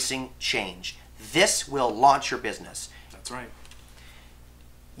embracing change. This will launch your business. That's right.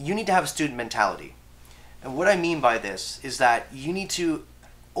 You need to have a student mentality. And what I mean by this is that you need to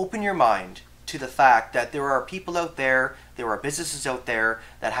open your mind to the fact that there are people out there, there are businesses out there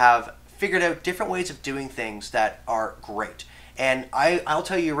that have figured out different ways of doing things that are great. And I'll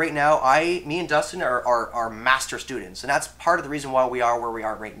tell you right now, me and Dustin are master students, and that's part of the reason why we are where we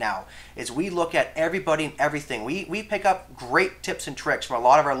are right now, is we look at everybody and everything. We pick up great tips and tricks from a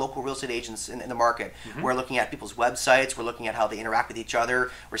lot of our local real estate agents in the market. We're looking at people's websites, we're looking at how they interact with each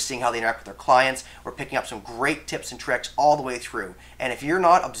other, we're seeing how they interact with their clients, we're picking up some great tips and tricks all the way through. And if you're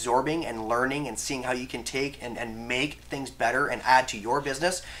not absorbing and learning and seeing how you can take and make things better and add to your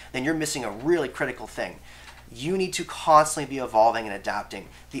business, then you're missing a really critical thing. You need to constantly be evolving and adapting.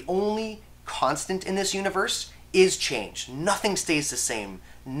 The only constant in this universe is change. Nothing stays the same.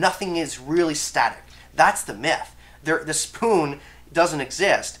 Nothing is really static. That's the myth. The spoon doesn't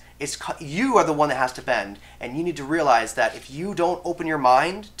exist. You are the one that has to bend, and you need to realize that if you don't open your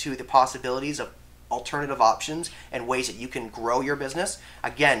mind to the possibilities of alternative options and ways that you can grow your business,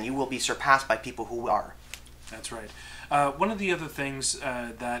 again, you will be surpassed by people who are. That's right. One of the other things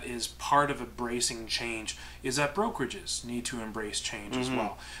that is part of embracing change is that brokerages need to embrace change as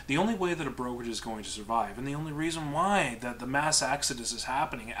well. The only way that a brokerage is going to survive, and the only reason why that the mass exodus is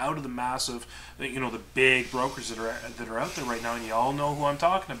happening out of the massive, the big brokers that are out there right now, and you all know who I'm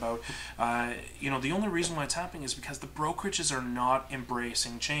talking about. The only reason why it's happening is because the brokerages are not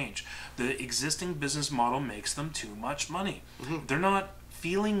embracing change. The existing business model makes them too much money. They're not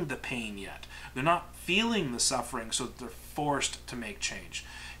feeling the pain yet. They're not feeling the suffering, so they're forced to make change.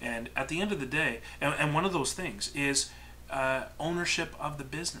 And at the end of the day, and one of those things is ownership of the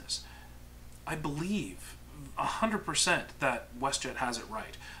business. I believe 100% that WestJet has it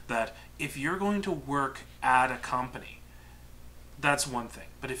right, that if you're going to work at a company, that's one thing.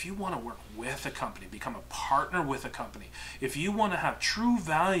 But if you want to work with a company, become a partner with a company, if you want to have true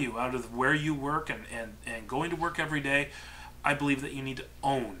value out of where you work and going to work every day, I believe that you need to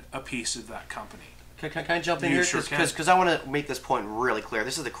own a piece of that company. Can I jump in You here? sure Because I want to make this point really clear.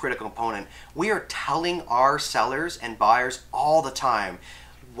 This is the critical component. We are telling our sellers and buyers all the time,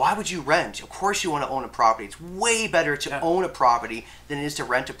 why would you rent? Of course you want to own a property. It's way better to own a property than it is to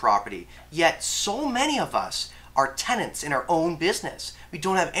rent a property. Yet so many of us are tenants in our own business. We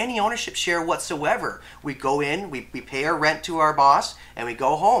don't have any ownership share whatsoever. We go in, we pay our rent to our boss, and we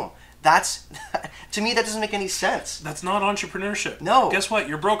go home. To me, that doesn't make any sense. That's not entrepreneurship. No. Guess what?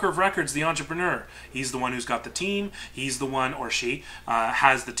 Your broker of record's the entrepreneur. He's the one who's got the team. He's the one, or she,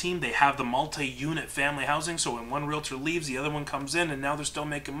 has the team. They have the multi-unit family housing, so when one realtor leaves, the other one comes in, and now they're still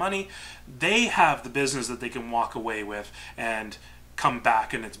making money. They have the business that they can walk away with and come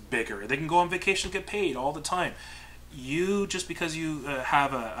back, and it's bigger. They can go on vacation and get paid all the time. Just because you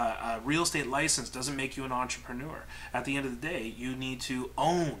have a real estate license doesn't make you an entrepreneur. At the end of the day, you need to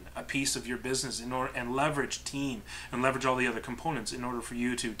own a piece of your business and leverage team and leverage all the other components in order for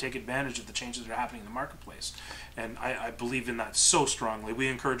you to take advantage of the changes that are happening in the marketplace. And I believe in that so strongly. We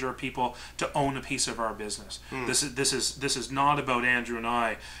encourage our people to own a piece of our business. This is not about Andrew and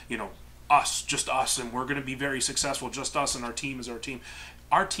I, just us, and we're going to be very successful, just us, and our team is our team.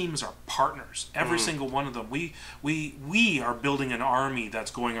 Our teams are partners, every single one of them. We are building an army that's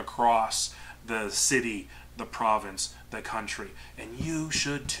going across the city, the province, the country, and you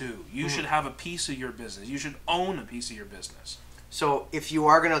should too. You should have a piece of your business. You should own a piece of your business. So if you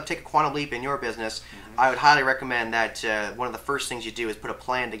are going to take a quantum leap in your business, I would highly recommend that one of the first things you do is put a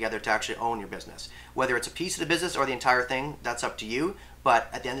plan together to actually own your business. Whether it's a piece of the business or the entire thing, that's up to you. But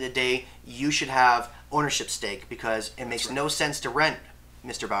at the end of the day, you should have ownership stake, because it makes no sense to rent,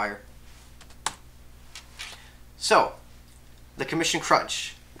 Mr. Buyer. So, the commission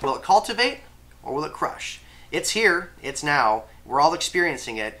crunch. Will it cultivate or will it crush? It's here, it's now, we're all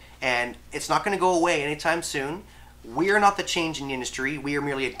experiencing it, and it's not going to go away anytime soon. We are not the change in the industry, we are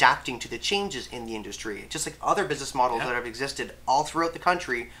merely adapting to the changes in the industry. Just like other business models that have existed all throughout the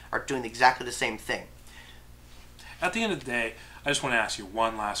country are doing exactly the same thing. At the end of the day, I just want to ask you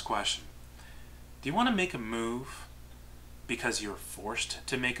one last question. Do you want to make a move because you're forced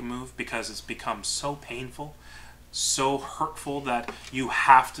to make a move, because it's become so painful, so hurtful that you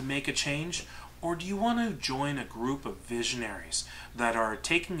have to make a change? Or do you want to join a group of visionaries that are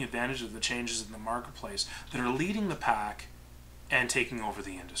taking advantage of the changes in the marketplace, that are leading the pack and taking over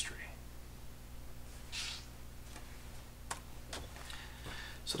the industry?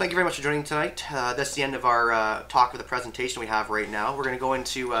 So thank you very much for joining tonight. That's the end of our talk of the presentation we have right now. We're going to go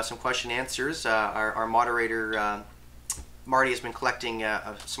into some question and answers. Our moderator, Marty, has been collecting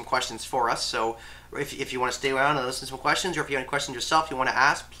some questions for us. So if you want to stay around and listen to some questions, or if you have any questions yourself you want to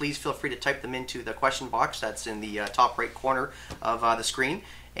ask, please feel free to type them into the question box that's in the top right corner of the screen.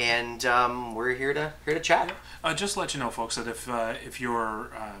 And we're here to chat. Just to let you know, folks, that if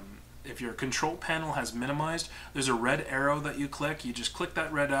you're if your control panel has minimized, there's a red arrow that you click. You just click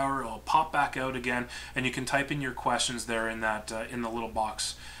that red arrow, it'll pop back out again, and you can type in your questions there in that in the little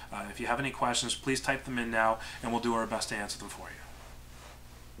box. If you have any questions, please type them in now, and we'll do our best to answer them for you.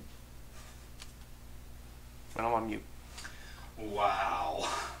 And I'm on mute. Wow.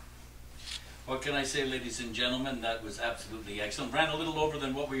 What can I say, ladies and gentlemen? That was absolutely excellent. Ran a little over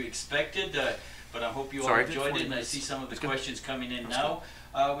than what we expected, but I hope you all enjoyed it, and I see some of the questions coming in now.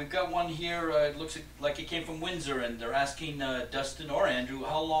 We've got one here, it looks like it came from Windsor, and they're asking Dustin or Andrew,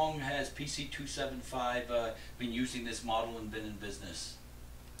 how long has PC275 been using this model and been in business?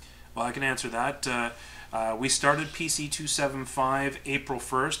 Well, I can answer that. We started PC275 April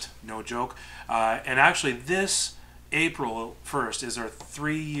 1st, no joke, and actually this April 1st is our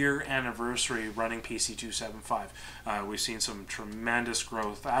 3-year anniversary running PC275. We've seen some tremendous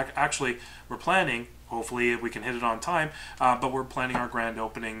growth. Actually, we're planning, hopefully we can hit it on time, but we're planning our grand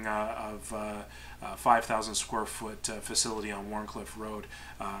opening of 5,000 square foot facility on Warncliffe Road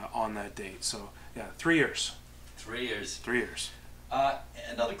on that date. So yeah, 3 years. 3 years. 3 years.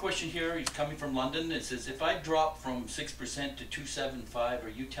 Another question here, he's coming from London. It says, if I drop from 6% to 275, are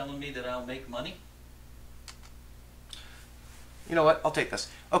you telling me that I'll make money? You know what? I'll take this.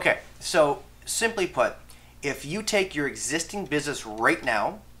 Okay, so simply put, if you take your existing business right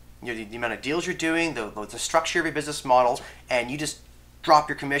now, the amount of deals you're doing, the structure of your business model, and you just drop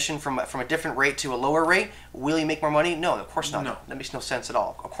your commission from a different rate to a lower rate, will you make more money? No, of course not. No. That makes no sense at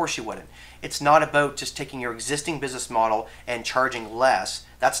all. Of course you wouldn't. It's not about just taking your existing business model and charging less.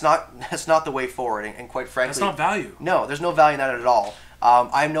 That's not the way forward, and quite frankly... That's not value. No, there's no value in that at all.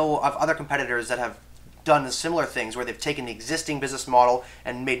 I know of other competitors that have done similar things where they've taken the existing business model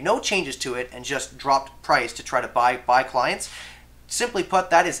and made no changes to it and just dropped price to try to buy clients. Simply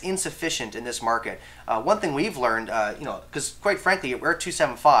put, that is insufficient in this market. One thing we've learned, because quite frankly, we're at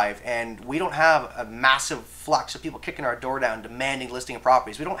 275 and we don't have a massive flux of people kicking our door down demanding listing of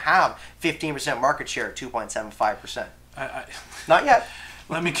properties. We don't have 15% market share at 2.75%. Not yet.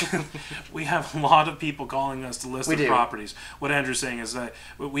 We have a lot of people calling us to list their properties. What Andrew's saying is that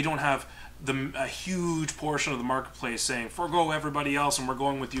we don't have a huge portion of the marketplace saying, forgo everybody else and we're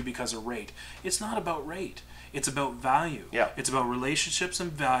going with you because of rate. It's not about rate. It's about value. Yeah. It's about relationships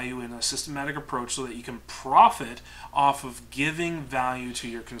and value in a systematic approach so that you can profit off of giving value to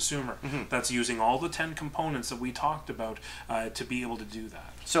your consumer. Mm-hmm. That's using all the 10 components that we talked about to be able to do that.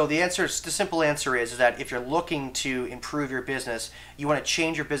 So the simple answer is that if you're looking to improve your business, you want to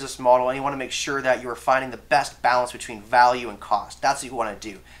change your business model and you want to make sure that you are finding the best balance between value and cost. That's what you want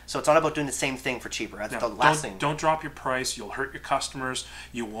to do. So it's not about doing the same thing for cheaper. That's the last thing. Don't drop your price. You'll hurt your customers.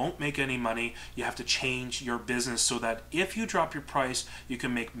 You won't make any money. You have to change your business so that if you drop your price, you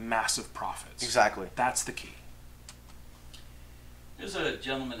can make massive profits. Exactly. That's the key. There's a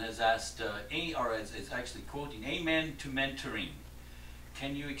gentleman has asked, is actually quoting, amen to mentoring.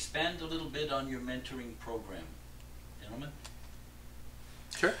 Can you expand a little bit on your mentoring program, gentlemen?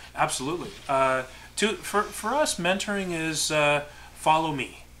 Sure. Absolutely. For us, mentoring is follow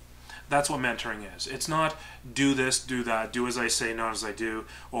me. That's what mentoring is. It's not do this, do that, do as I say, not as I do,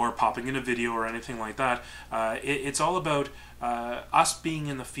 or popping in a video or anything like that. It's all about us being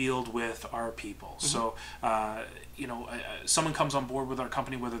in the field with our people. Mm-hmm. So, someone comes on board with our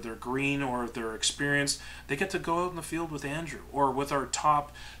company, whether they're green or if they're experienced, they get to go out in the field with Andrew or with our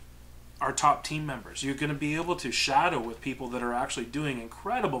top team members. You're going to be able to shadow with people that are actually doing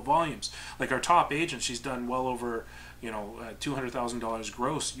incredible volumes. Like our top agent, she's done well over $200,000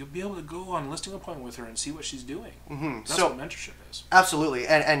 gross. You'll be able to go on a listing appointment with her and see what she's doing. Mm-hmm. That's what mentorship is. Absolutely.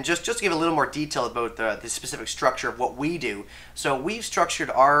 And just to give a little more detail about the specific structure of what we do. So we've structured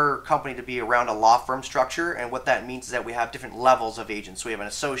our company to be around a law firm structure, and what that means is that we have different levels of agents. So we have an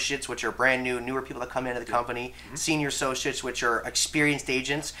associates, which are brand new, newer people that come into the company, mm-hmm. senior associates, which are experienced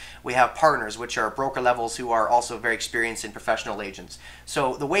agents. We have partners, which are broker levels who are also very experienced and professional agents.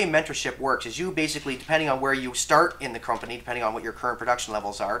 So the way mentorship works is you basically, depending on where you start in the company, depending on what your current production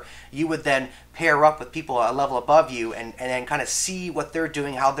levels are, you would then pair up with people a level above you and then kind of see what they're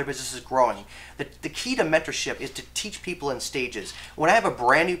doing, how their business is growing. The key to mentorship is to teach people in stages. When I have a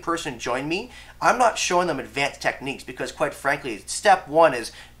brand new person join me, I'm not showing them advanced techniques because, quite frankly, step one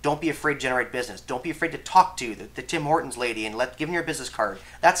is don't be afraid to generate business. Don't be afraid to talk to the Tim Hortons lady and give them your business card.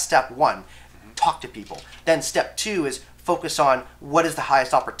 That's step one. Talk to people. Then step two is focus on what is the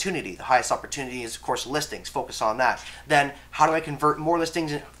highest opportunity. The highest opportunity is, of course, listings. Focus on that. Then how do I convert more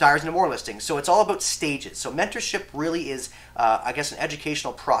listings, buyers into more listings? So it's all about stages. So mentorship really is, I guess, an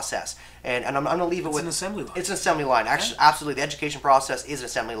educational process. And I'm going to leave it with... It's an assembly line. It's an assembly line. Actually, absolutely. The education process is an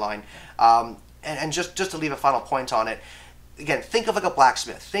assembly line. And just to leave a final point on it, again, think of like a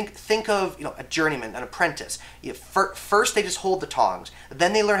blacksmith. Think of, you know, a journeyman, an apprentice. First they just hold the tongs.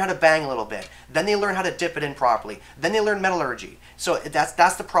 Then they learn how to bang a little bit. Then they learn how to dip it in properly. Then they learn metallurgy. So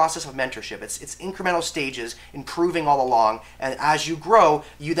that's the process of mentorship. It's incremental stages, improving all along. And as you grow,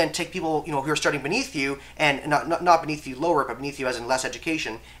 you then take people, you know, who are starting beneath you, and not beneath you lower, but beneath you as in less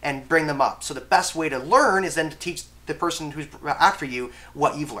education, and bring them up. So the best way to learn is then to teach the person who's after you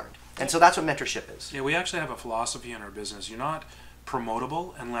what you've learned. And so that's what mentorship is. Yeah, we actually have a philosophy in our business. You're not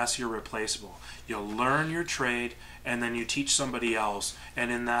promotable unless you're replaceable. You'll learn your trade and then you teach somebody else.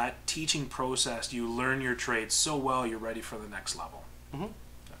 And in that teaching process, you learn your trade so well you're ready for the next level. Mm-hmm.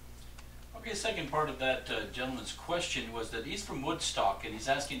 Okay, second part of that gentleman's question was that he's from Woodstock, and he's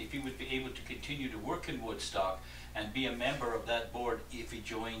asking if he would be able to continue to work in Woodstock and be a member of that board if he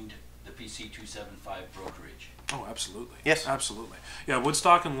joined the PC275 brokerage. Oh, absolutely. Yes. Absolutely. Yeah,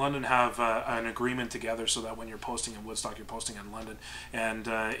 Woodstock and London have an agreement together so that when you're posting in Woodstock, you're posting in London. And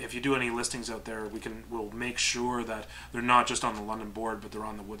if you do any listings out there, we'll make sure that they're not just on the London board, but they're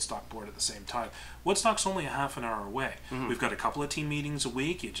on the Woodstock board at the same time. Woodstock's only a half an hour away. Mm-hmm. We've got a couple of team meetings a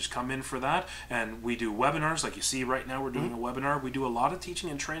week. You just come in for that. And we do webinars. Like you see right now, we're doing mm-hmm. a webinar. We do a lot of teaching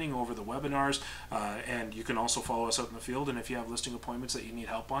and training over the webinars. And you can also follow us out in the field. And if you have listing appointments that you need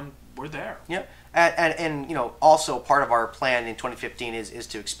help on, we're there. Yep. And you know, also part of our plan in 2015 is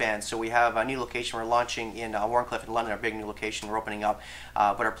to expand. So we have a new location we're launching in Warncliffe in London, our big new location we're opening up.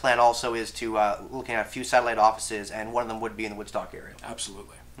 But our plan also is to looking at a few satellite offices, and one of them would be in the Woodstock area.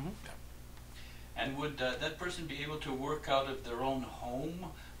 Absolutely. Mm-hmm. Yeah. And would that person be able to work out of their own home,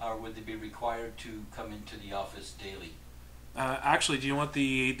 or would they be required to come into the office daily? Actually, do you know what?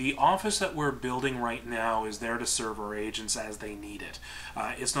 The office that we're building right now is there to serve our agents as they need it.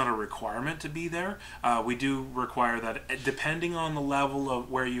 It's not a requirement to be there. We do require that, depending on the level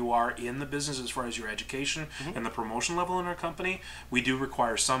of where you are in the business as far as your education mm-hmm. and the promotion level in our company, we do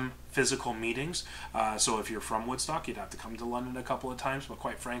require some physical meetings. So if you're from Woodstock, you'd have to come to London a couple of times, but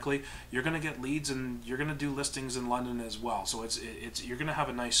quite frankly, you're going to get leads and you're going to do listings in London as well. So it's you're going to have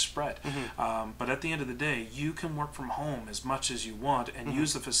a nice spread. Mm-hmm. But at the end of the day, you can work from home as much as you want and mm-hmm.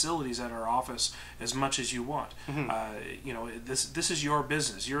 use the facilities at our office as much as you want. Mm-hmm. You know, this is your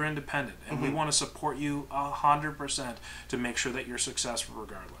business. You're independent, and mm-hmm. we want to support you 100% to make sure that you're successful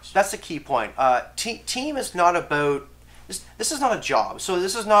regardless. That's the key point. Team is not about. This is not a job. So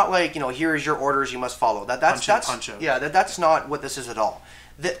this is not like, you know, here is your orders you must follow. That's punch out. Yeah, that's not what this is at all.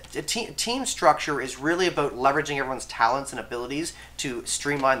 The team structure is really about leveraging everyone's talents and abilities to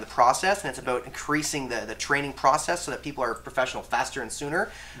streamline the process, and it's about increasing the training process so that people are professional faster and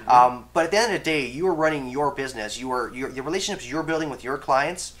sooner. Mm-hmm. But at the end of the day, you are running your business. Your relationships you're building with your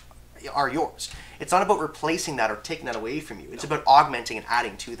clients are yours. It's not about replacing that or taking that away from you. It's about augmenting and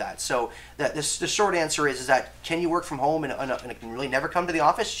adding to that. So the short answer is that can you work from home and can really never come to the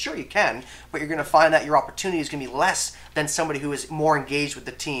office? Sure you can, but you're going to find that your opportunity is going to be less than somebody who is more engaged with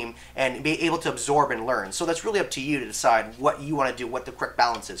the team and be able to absorb and learn. So that's really up to you to decide what you want to do, what the correct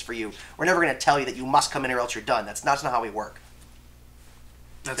balance is for you. We're never going to tell you that you must come in or else you're done. That's not how we work.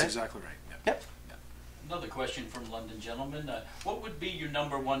 That's okay? Exactly right. Yeah. Yep. Another question from London gentleman. What would be your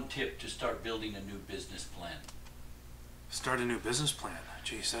number one tip to start building a new business plan? Start a new business plan.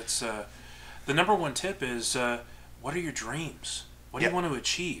 Geez, that's the number one tip is what are your dreams? What do you want to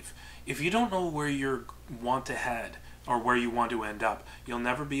achieve? If you don't know where you want to head or where you want to end up, you'll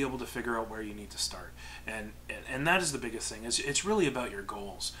never be able to figure out where you need to start. And that is the biggest thing. It's really about your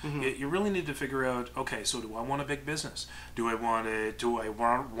goals. Mm-hmm. You really need to figure out, okay, so do I want a big business? Do I want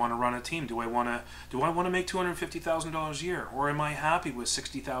to run a team? Do I want to make $250,000 a year, or am I happy with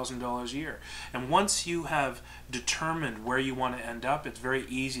 $60,000 a year? And once you have determined where you want to end up, it's very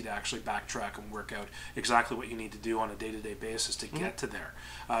easy to actually backtrack and work out exactly what you need to do on a day-to-day basis to get to there.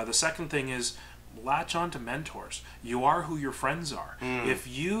 The second thing is latch on to mentors. You are who your friends are. If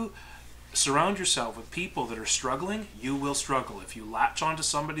you surround yourself with people that are struggling, you will struggle. If you latch on to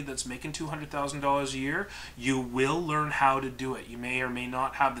somebody that's making $200,000 a year, you will learn how to do it. You may or may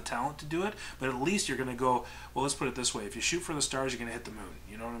not have the talent to do it, but at least you're going to go, well, let's put it this way. If you shoot for the stars, you're going to hit the moon.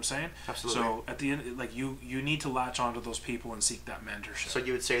 You know what I'm saying? Absolutely. So at the end, like you need to latch on to those people and seek that mentorship. So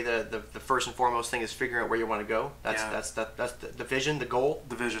you would say the first and foremost thing is figuring out where you want to go. That's the vision, the goal.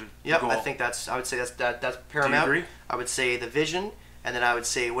 The vision. Yep, the goal. I think that's paramount. Do you agree? I would say the vision, and then I would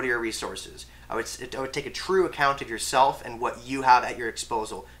say, what are your resources? I would take a true account of yourself and what you have at your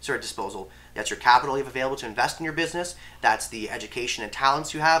disposal. That's your capital you have available to invest in your business. That's the education and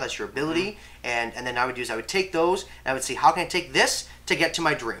talents you have. That's your ability. Mm-hmm. And then I would take those and I would see, how can I take this to get to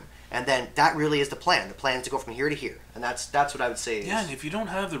my dream? And then that really is the plan. The plan is to go from here to here. And that's what I would say. Yeah, and if you don't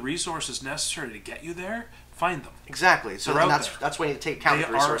have the resources necessary to get you there, find them. Exactly. So They're then out there. that's when you take account of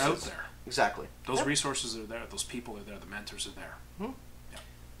They the resources. are out there. Exactly. Those resources are there. Those people are there. The mentors are there.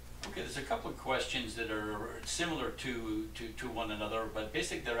 Okay, there's a couple of questions that are similar to one another, but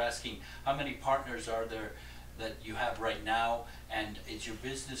basically they're asking how many partners are there that you have right now, and is your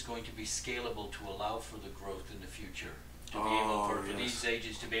business going to be scalable to allow for the growth in the future? To be able for these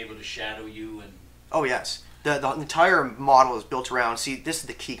agents to be able to shadow you and... Oh, yes. The entire model is built around, see, this is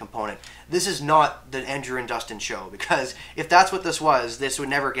the key component. This is not the Andrew and Dustin show, because if that's what this was, this would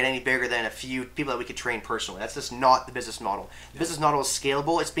never get any bigger than a few people that we could train personally. That's just not the business model. The business model is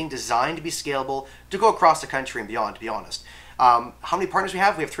scalable. It's being designed to be scalable, to go across the country and beyond, to be honest. How many partners we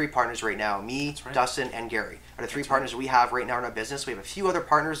have? We have 3 partners right now. Me, Dustin, and Gary are the 3 partners that we have right now in our business. We have a few other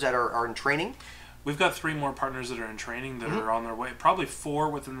partners that are in training. We've got 3 more partners that are in training that are on their way, probably 4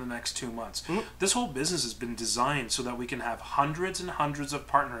 within the next 2 months. This whole business has been designed so that we can have hundreds and hundreds of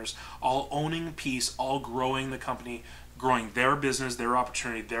partners all owning a piece, all growing the company, growing their business, their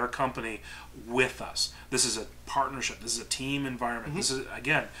opportunity, their company with us. This is a partnership. This is a team environment. This is,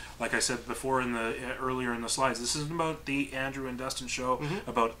 again, like I said before earlier in the slides, this isn't about the Andrew and Dustin show,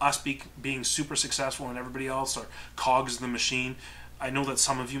 about us being super successful and everybody else are cogs of the machine. I know that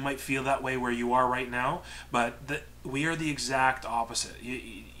some of you might feel that way where you are right now, but we are the exact opposite.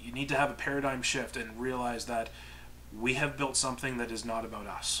 You need to have a paradigm shift and realize that we have built something that is not about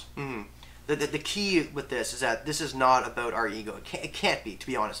us. The key with this is that this is not about our ego. It can't be, to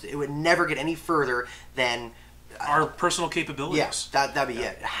be honest. It would never get any further than our personal capabilities. Yes, that'd be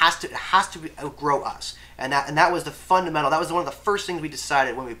it. It has to outgrow us, and that was the fundamental. That was one of the first things we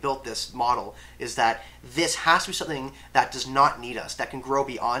decided when we built this model, is that this has to be something that does not need us, that can grow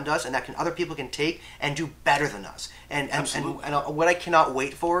beyond us, and that other people can take and do better than us. And what I cannot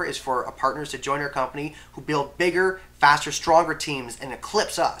wait for is for our partners to join our company who build bigger, faster, stronger teams and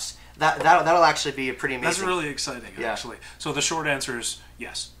eclipse us. That'll actually be a pretty amazing. That's really exciting, actually. So the short answer is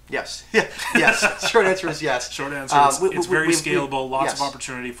yes. Yes. Yes. Short answer is yes. Short answer is it's very scalable, lots of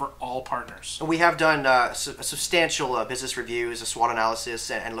opportunity for all partners. We have done substantial business reviews, a SWOT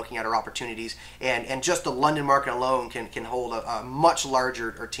analysis, and looking at our opportunities. And just the London market alone can hold a much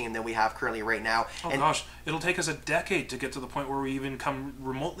larger team than we have currently right now. Oh, gosh. It'll take us a decade to get to the point where we even come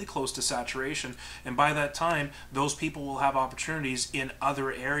remotely close to saturation. And by that time, those people will have opportunities in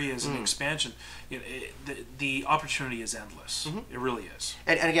other areas and expansion. The opportunity is endless. It really is.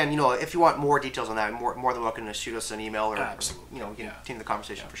 And again, if you want more details on that, more than welcome to shoot us an email or absolutely, we can continue the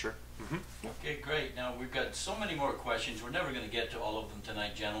conversation for sure. Okay, great. Now we've got so many more questions. We're never going to get to all of them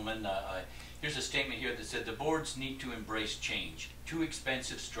tonight, gentlemen. Here's a statement here that said the boards need to embrace change. Too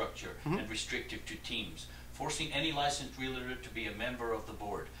expensive structure and restrictive to teams, forcing any licensed realtor to be a member of the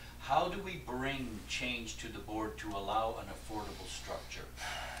board. How do we bring change to the board to allow an affordable structure?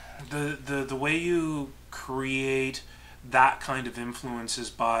 The way you create that kind of influence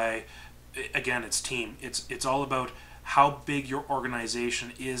is by, again, it's team. It's all about how big your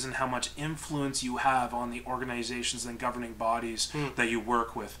organization is and how much influence you have on the organizations and governing bodies that you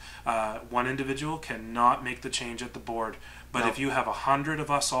work with. One individual cannot make the change at the board, but if you have 100 of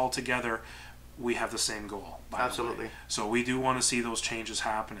us all together, we have the same goal. Absolutely. So we do want to see those changes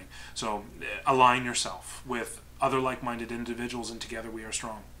happening. So align yourself with other like-minded individuals, and together we are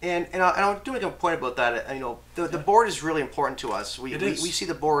strong. And I'll do make a point about that. The board is really important to us. We see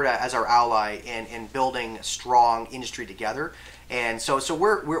the board as our ally in building a strong industry together. And so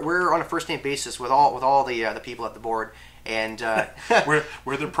we're on a first name basis with all the people at the board. And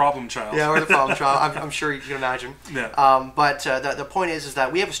we're the problem child. Yeah, we're the problem child. I'm sure you can imagine. Yeah. But the point is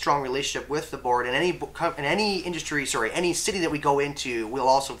that we have a strong relationship with the board, and any industry, any city that we go into, we'll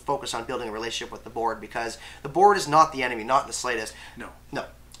also focus on building a relationship with the board, because the board is not the enemy, not in the slightest. No.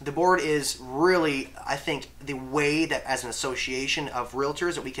 The board is really, I think, the way that as an association of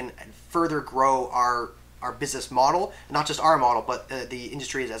realtors that we can further grow our business model, not just our model, but the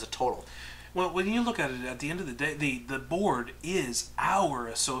industry as a total. Well, when you look at it, at the end of the day, the board is our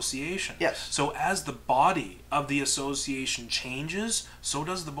association. Yes. So as the body of the association changes, so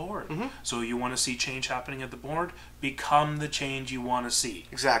does the board. So you want to see change happening at the board, become the change you want to see.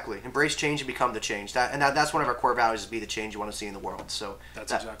 Exactly. Embrace change and become the change. That's one of our core values, is be the change you want to see in the world. So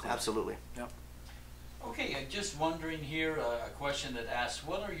that's exactly absolutely. Yep. Okay, I'm just wondering here, a question that asks,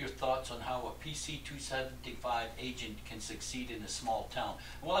 what are your thoughts on how a PC275 agent can succeed in a small town?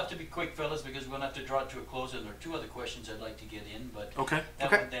 And we'll have to be quick, fellas, because we're going to have to draw it to a close, and there are 2 other questions I'd like to get in, but okay.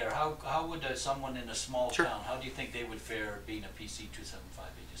 That one there, how would someone in a small town, how do you think they would fare being a PC275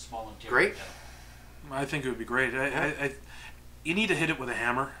 agent, small interior town? I think it would be great. You need to hit it with a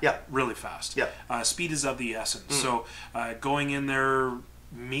hammer really fast. Speed is of the essence. So going in there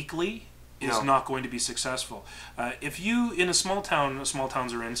meekly is not going to be successful. If you, in a small town, small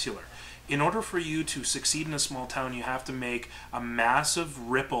towns are insular, in order for you to succeed in a small town, you have to make a massive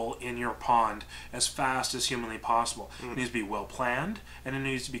ripple in your pond as fast as humanly possible. It needs to be well planned, and it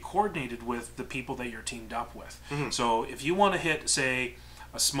needs to be coordinated with the people that you're teamed up with. So if you want to hit, say,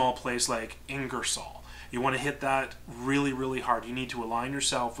 a small place like Ingersoll, you want to hit that really, really hard. You need to align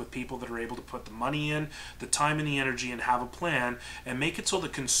yourself with people that are able to put the money in, the time and the energy, and have a plan, and make it so the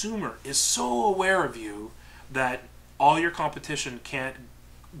consumer is so aware of you that all your competition can't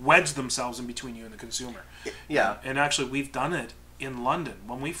wedge themselves in between you and the consumer. Yeah. And actually, we've done it in London.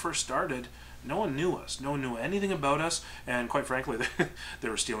 When we first started, no one knew us. No one knew anything about us. And quite frankly, they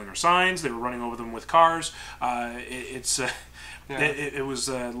were stealing our signs. They were running over them with cars. It was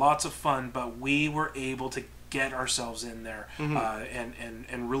lots of fun, but we were able to get ourselves in there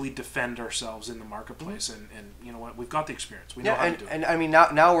and really defend ourselves in the marketplace. And you know what? We've got the experience. We know how to do it. And I mean,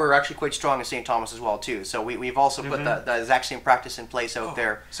 now we're actually quite strong in St. Thomas as well, too. So we've also put the exact same practice in place out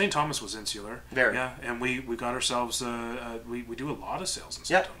there. St. Thomas was insular. Very. Yeah, and we got ourselves, we do a lot of sales in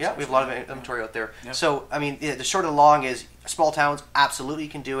St. Thomas. Yeah, we have a lot of inventory out there. Yeah. So, I mean, the short of the long is small towns absolutely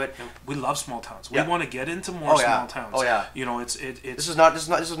can do it. We love small towns. We Yeah. want to get into more small towns. Oh yeah. You know, it's This is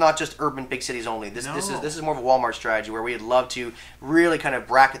not just urban big cities only. This is more of a Walmart strategy where we'd love to really kind of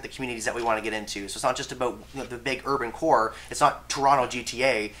bracket the communities that we want to get into. So it's not just about the big urban core. It's not Toronto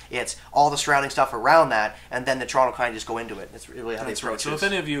GTA. It's all the surrounding stuff around that, and then the Toronto kind of just go into it. That's really how they approach it. So if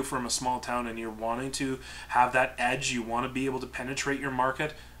any of you are from a small town and you're wanting to have that edge, you want to be able to penetrate your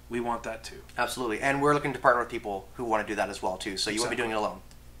market, we want that too. Absolutely, and we're looking to partner with people who want to do that as well too. So you won't be doing it alone.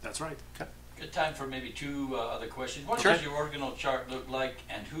 That's right. Okay. Good time for maybe two other questions. What Sure. does your organal chart look like,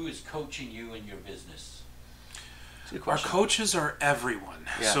 and who is coaching you in your business? Our coaches are everyone.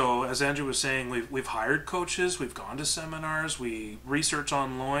 Yeah. So as Andrew was saying, we've hired coaches, we've gone to seminars, we research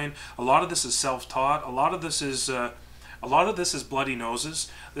online. A lot of this is self-taught. A lot of this is bloody noses.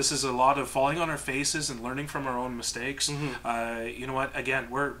 This is a lot of falling on our faces and learning from our own mistakes. You know what? Again,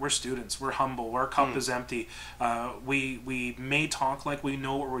 we're students. We're humble. Our cup is empty. We may talk like we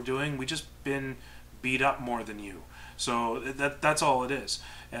know what we're doing. We just been beat up more than you. So that's all it is.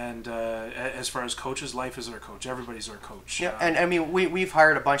 And as far as coaches, life is our coach. Everybody's our coach. Yeah, and I mean we've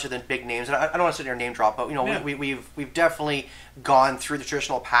hired a bunch of the big names, and I don't want to sit here and name drop, but you know we've definitely gone through the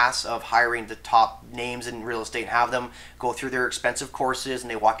traditional paths of hiring the top names in real estate, have them go through their expensive courses,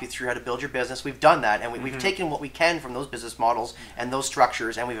 and they walk you through how to build your business. We've done that, and we've taken what we can from those business models and those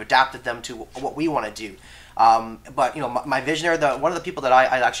structures, and we've adapted them to what we want to do. But you know, my visionary, one of the people that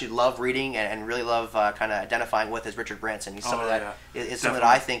I actually love reading and really love kind of identifying with is Richard Branson. He's someone that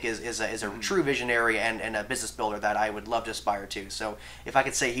I think is a true visionary and a business builder that I would love to aspire to. So if I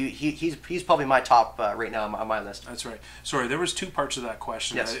could say he's probably my top right now on my list. That's right. Sorry, there was two parts of that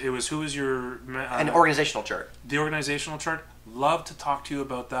question. Yes. It was who is your an organizational chart. The organizational chart. Love to talk to you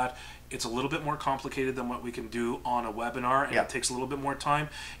about that. It's a little bit more complicated than what we can do on a webinar, and it takes a little bit more time.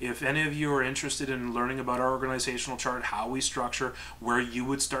 If any of you are interested in learning about our organizational chart, how we structure, where you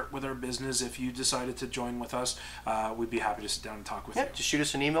would start with our business if you decided to join with us, we'd be happy to sit down and talk with you. Just shoot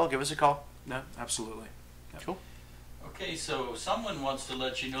us an email, give us a call. Yeah, absolutely. Yeah. Cool. Okay, so someone wants to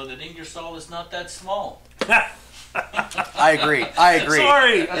let you know that Ingersoll is not that small. I agree.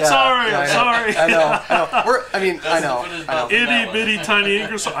 Sorry. I know. I know. Itty bitty tiny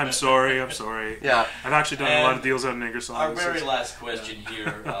Ingersoll. I'm sorry. Yeah. I've actually done a lot of deals out in Ingersoll. Our very last question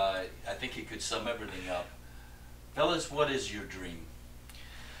here, I think it could sum everything up. Fellas, what is your dream?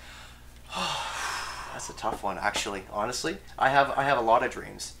 That's a tough one, actually. Honestly, I have a lot of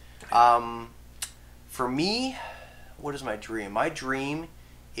dreams. For me, what is my dream? My dream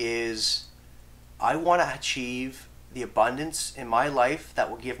is I want to achieve the abundance in my life that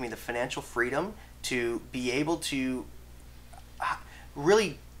will give me the financial freedom to be able to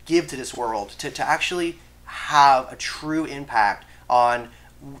really give to this world, to actually have a true impact on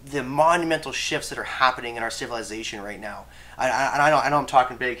the monumental shifts that are happening in our civilization right now. I know I'm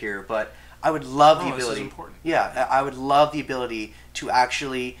talking big here, but I would love the ability. This is important. Yeah, I would love the ability to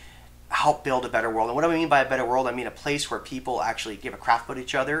actually help build a better world. And what do I mean by a better world? I mean a place where people actually give a crap about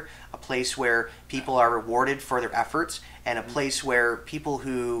each other, a place where people are rewarded for their efforts, and a place where people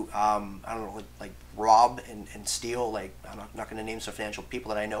who, like rob and steal, like, I'm not going to name some financial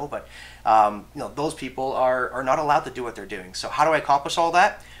people that I know, but those people are not allowed to do what they're doing. So how do I accomplish all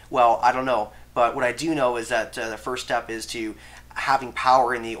that? Well, I don't know. But what I do know is that the first step is to having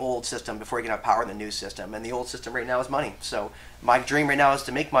power in the old system before you can have power in the new system. And the old system right now is money. So my dream right now is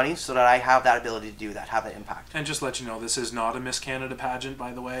to make money so that I have that ability to do that, have that impact. And just let you know, this is not a Miss Canada pageant,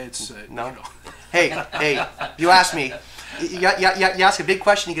 by the way. It's no. Hey, you asked me. You ask a big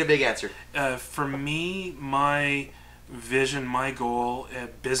question, you get a big answer. For me, my vision, my goal,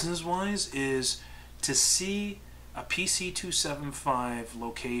 business-wise, is to see a PC275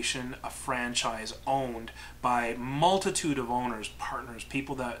 location, a franchise owned by multitude of owners, partners,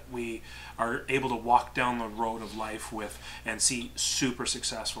 people that we are able to walk down the road of life with and see super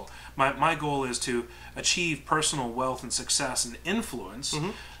successful. My goal is to achieve personal wealth and success and influence,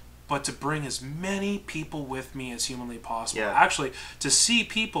 but to bring as many people with me as humanly possible. Yeah. Actually, to see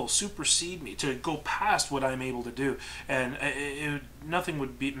people supersede me, to go past what I'm able to do. And nothing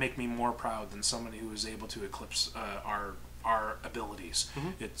would make me more proud than somebody who is able to eclipse our abilities.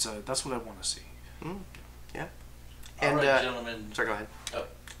 It's that's what I want to see. Yeah. All And right, gentlemen. sorry, go ahead.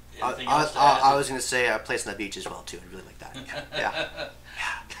 Anything else to add? I was going to say a place on the beach as well too. I'd really like that.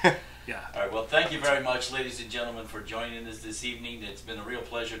 Yeah. Yeah. All right, well, thank you very much, ladies and gentlemen, for joining us this evening. It's been a real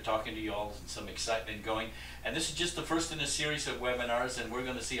pleasure talking to you all and some excitement going. And this is just the first in a series of webinars, and we're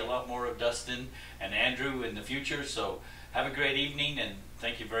going to see a lot more of Dustin and Andrew in the future. So have a great evening, and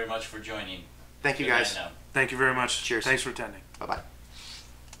thank you very much for joining. Thank you, Good night guys. now. Thank you very much. Cheers. Thanks for attending. Bye-bye.